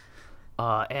better.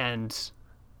 And,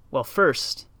 well,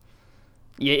 first,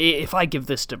 if I give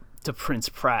this to Prince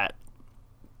Pratt,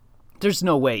 there's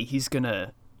no way he's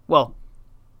gonna... Well,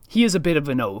 he is a bit of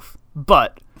an oaf,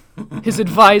 but his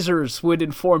advisors would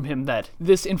inform him that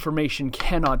this information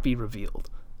cannot be revealed.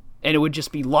 And it would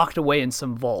just be locked away in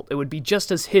some vault. It would be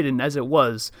just as hidden as it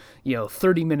was,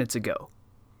 30 minutes ago.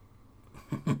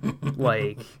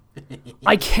 Like,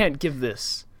 I can't give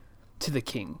this to the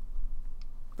king.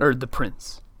 Or the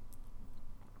prince.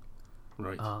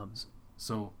 Right.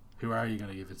 So, who are you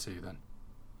going to give it to, then?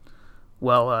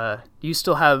 Well, you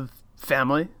still have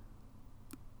family?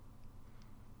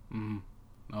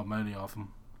 Not many of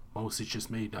them. Mostly just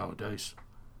me nowadays.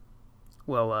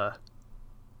 Well,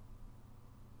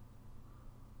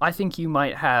 I think you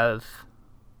might have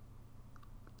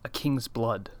a king's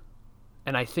blood.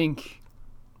 And I think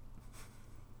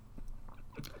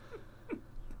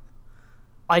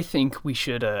we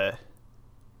should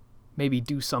maybe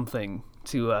do something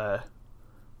to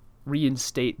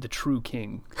reinstate the true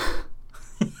king.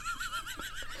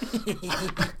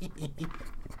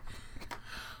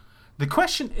 The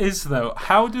question is, though,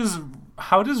 how does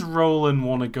Roland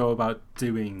want to go about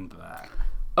doing that?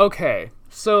 Okay,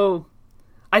 so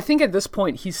I think at this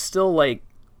point he's still like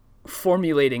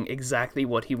formulating exactly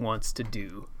what he wants to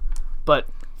do. But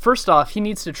first off, he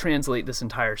needs to translate this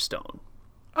entire stone.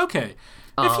 Okay.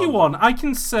 If you want, I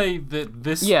can say that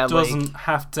this doesn't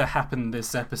have to happen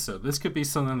this episode. This could be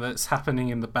something that's happening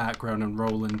in the background, and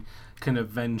Roland can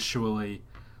eventually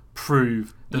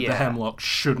prove that the Hemlock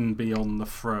shouldn't be on the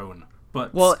throne.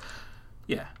 But,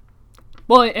 yeah.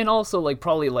 Well, and also, like,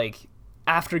 probably, like,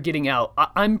 after getting out,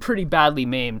 I'm pretty badly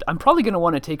maimed. I'm probably going to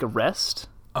want to take a rest.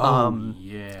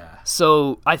 Yeah.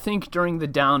 So I think during the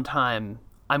downtime,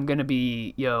 I'm going to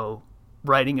be,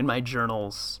 writing in my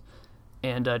journals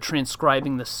and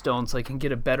transcribing the stone so I can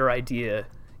get a better idea.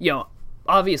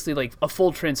 Obviously, like, a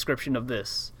full transcription of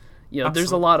this.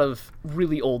 There's a lot of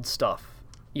really old stuff.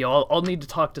 I'll need to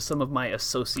talk to some of my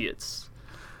associates.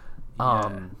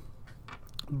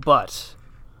 But,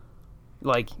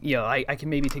 like, I can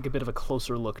maybe take a bit of a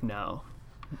closer look now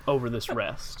over this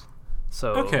rest.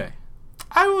 So okay.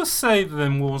 I will say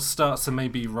then we'll start to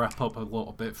maybe wrap up a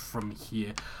little bit from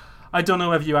here. I don't know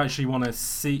whether you actually want to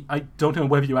see... I don't know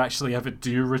whether you actually ever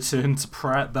do return to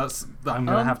Pratt. I'm going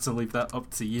to have to leave that up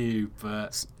to you,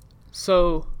 but...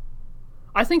 So,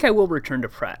 I think I will return to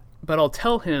Pratt, but I'll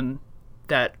tell him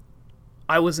that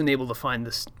I wasn't able to find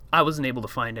this... I wasn't able to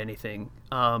find anything.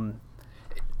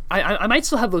 I might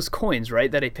still have those coins, right,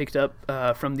 that I picked up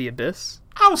from the Abyss?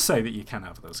 I'll say that you can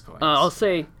have those coins. I'll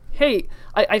say... Hey,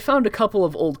 I found a couple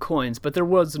of old coins, but there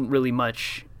wasn't really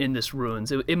much in this ruins.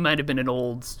 It might have been an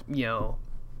old,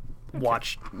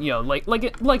 watch,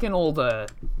 like an old,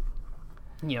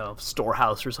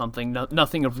 storehouse or something.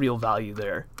 Nothing of real value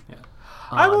there. Yeah.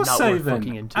 I will say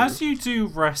then, as you do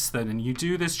rest then, and you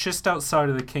do this just outside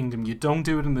of the kingdom, you don't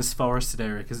do it in this forested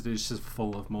area because it is just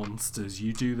full of monsters.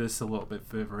 You do this a little bit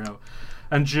further out.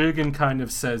 And Jurgen kind of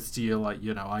says to you, like,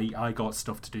 I got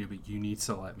stuff to do, but you need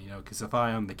to let me know, because if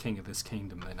I am the king of this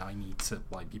kingdom, then I need to,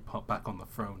 like, be put back on the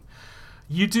throne.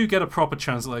 You do get a proper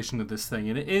translation of this thing,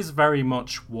 and it is very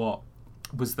much what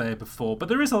was there before, but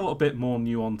there is a little bit more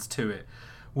nuance to it,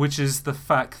 which is the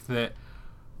fact that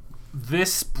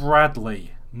this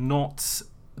Bradley, not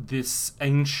this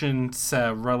ancient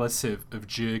relative of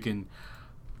Jurgen,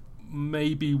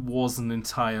 maybe wasn't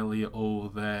entirely all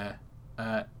there.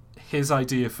 His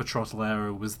idea for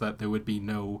Trottelera was that there would be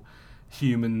no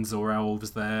humans or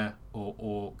elves there or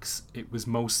orcs. It was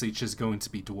mostly just going to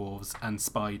be dwarves and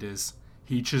spiders.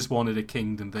 He just wanted a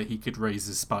kingdom that he could raise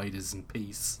his spiders in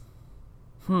peace.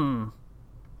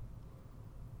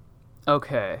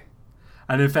 Okay.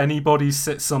 And if anybody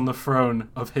sits on the throne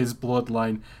of his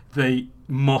bloodline, they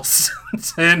must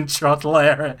turn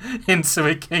Trottelera into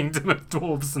a kingdom of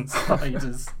dwarves and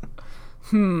spiders.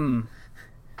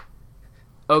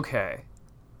 Okay.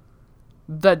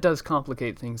 That does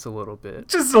complicate things a little bit.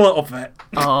 Just a little bit.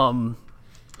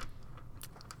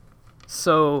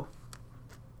 So...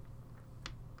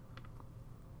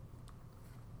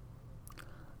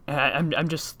 I'm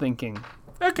just thinking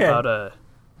about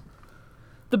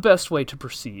the best way to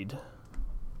proceed.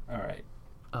 Alright.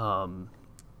 I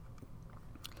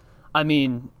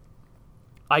mean,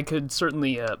 I could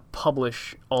certainly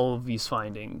publish all of these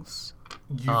findings.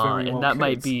 And that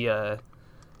might be... at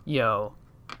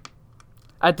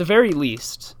the very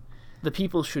least, the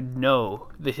people should know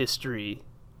the history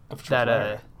of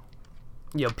that,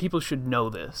 people should know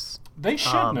this. They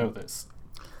should know this.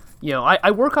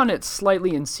 I work on it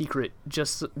slightly in secret,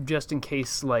 just in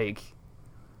case, like,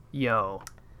 the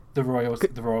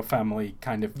royal family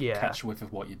kind of catch whiff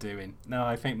of what you're doing. No,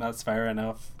 I think that's fair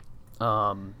enough.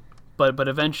 But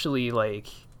eventually, like,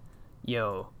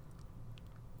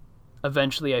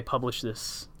 eventually I publish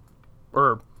this,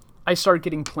 or I start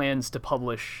getting plans to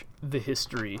publish the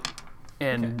history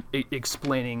and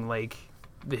explaining, like,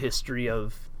 the history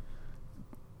of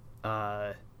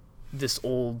this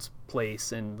old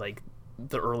place and, like,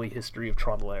 the early history of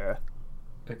Trottelera.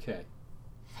 Okay.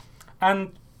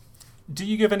 And do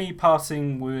you give any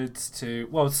passing words to...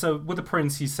 Well, so with the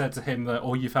prince, you said to him that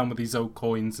all you found were these old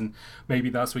coins, and maybe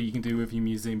that's what you can do with your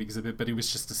museum because of it, but it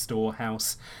was just a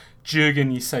storehouse. Jurgen,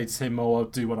 you say to him, I'll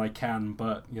do what I can,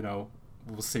 but,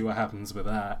 we'll see what happens with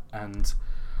that. And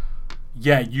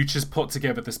you just put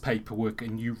together this paperwork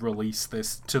and you release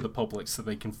this to the public so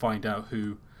they can find out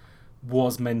who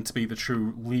was meant to be the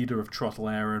true leader of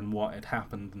Trottelera and what had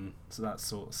happened and so that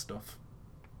sort of stuff.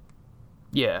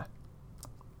 Yeah.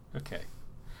 Okay.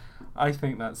 I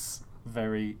think that's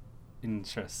very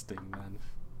interesting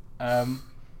then.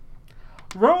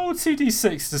 Roll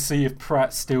 2d6 to see if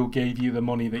Pratt still gave you the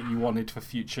money that you wanted for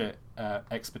future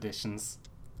expeditions.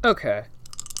 Okay.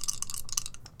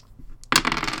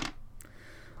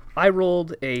 I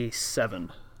rolled a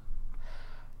 7.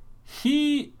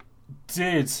 He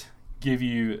did give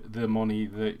you the money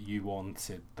that you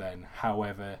wanted then.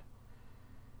 However,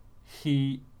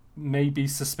 he may be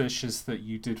suspicious that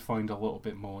you did find a little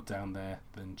bit more down there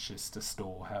than just a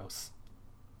storehouse.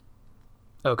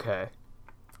 Okay.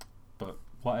 But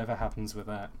whatever happens with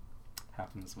that,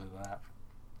 happens with that.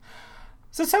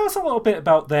 So tell us a little bit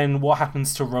about then what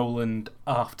happens to Roland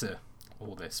after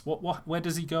all this. Where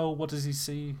does he go? What does he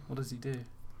see? What does he do?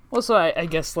 Well, so I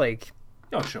guess, like...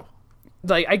 Oh, sure.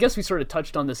 Like, I guess we sort of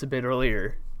touched on this a bit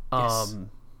earlier. Yes.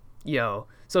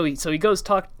 So he goes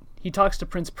he talks to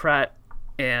Prince Pratt,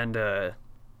 and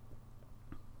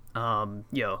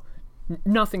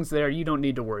nothing's there. You don't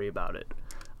need to worry about it.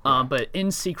 Right. But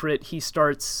in secret, he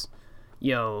starts,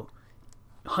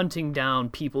 hunting down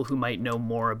people who might know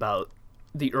more about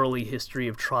the early history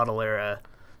of Trottelera.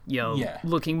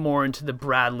 Looking more into the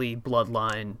Bradley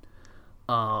bloodline,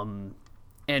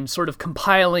 and sort of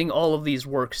compiling all of these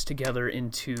works together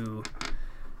into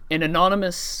an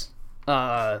anonymous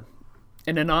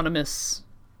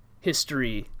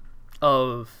history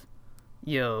of,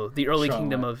 the early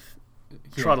kingdom of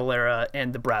Trottelera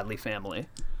and the Bradley family.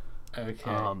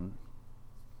 Okay.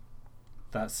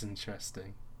 That's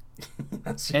interesting.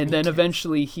 And then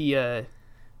eventually he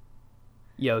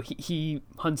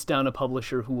hunts down a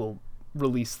publisher who will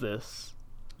release this.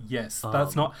 Yes,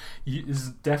 that's not. It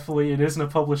isn't a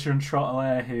publisher in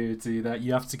Trottelera who do that.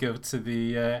 You have to go to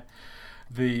the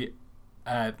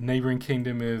neighbouring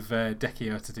kingdom of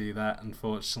Decio to do that,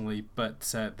 unfortunately.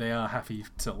 But they are happy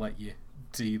to let you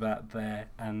do that there.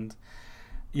 And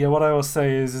yeah, what I will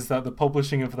say is that the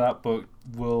publishing of that book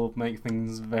will make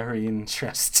things very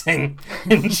interesting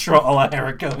in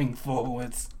Trottelera going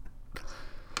forwards.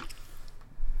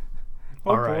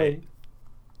 All right.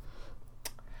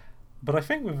 But I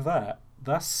think with that,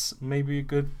 that's maybe a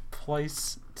good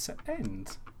place to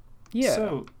end. Yeah.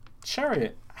 So,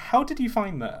 Chariot, how did you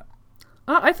find that?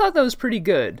 I thought that was pretty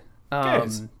good.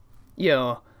 Good.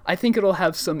 I think it'll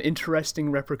have some interesting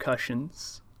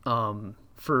repercussions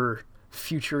for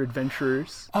future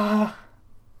adventurers.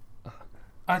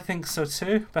 I think so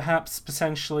too. Perhaps,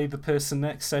 potentially, the person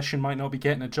next session might not be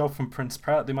getting a job from Prince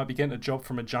Pratt. They might be getting a job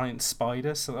from a giant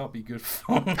spider, so that'll be good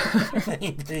fun.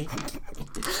 Maybe.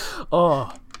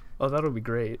 Oh, that'll be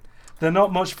great. They're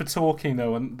not much for talking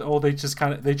though, or they just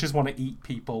want to eat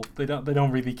people. They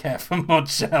don't really care for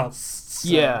much else. So.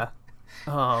 Yeah.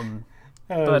 There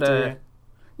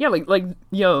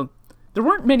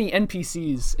weren't many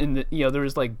NPCs in the. There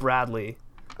was like Bradley.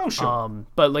 Oh, sure.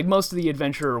 But like most of the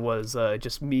adventure was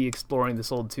just me exploring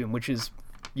this old tomb, which is,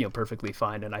 perfectly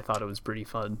fine, and I thought it was pretty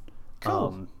fun.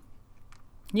 Cool.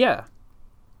 Yeah.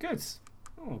 Good.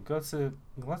 Oh, glad to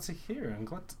hear. I'm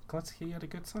glad to hear you had a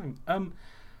good time.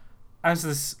 As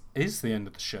this is the end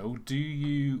of the show, do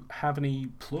you have any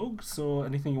plugs or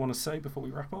anything you want to say before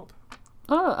we wrap up?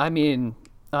 Again,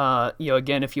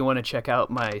 if you want to check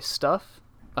out my stuff,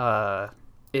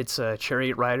 it's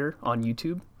Chariot Rider on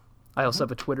YouTube. I also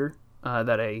have a Twitter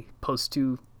that I post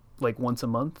to like once a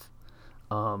month.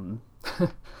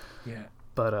 Yeah.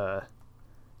 But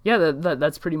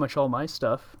that's pretty much all my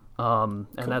stuff. And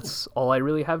cool. That's all I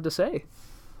really have to say.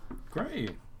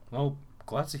 Great. Well,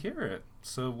 glad to hear it.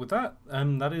 So with that,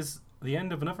 that is the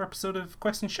end of another episode of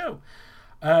Quest and Show.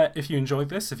 If you enjoyed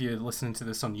this, if you're listening to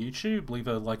this on YouTube, leave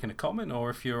a like and a comment, or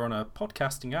if you're on a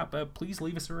podcasting app, please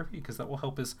leave us a review, because that will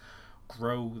help us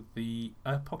grow the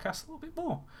podcast a little bit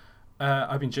more.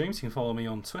 I've been James. You can follow me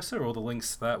on Twitter. All the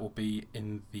links to that will be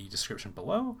in the description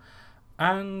below.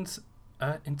 And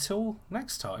until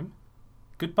next time,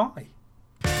 goodbye.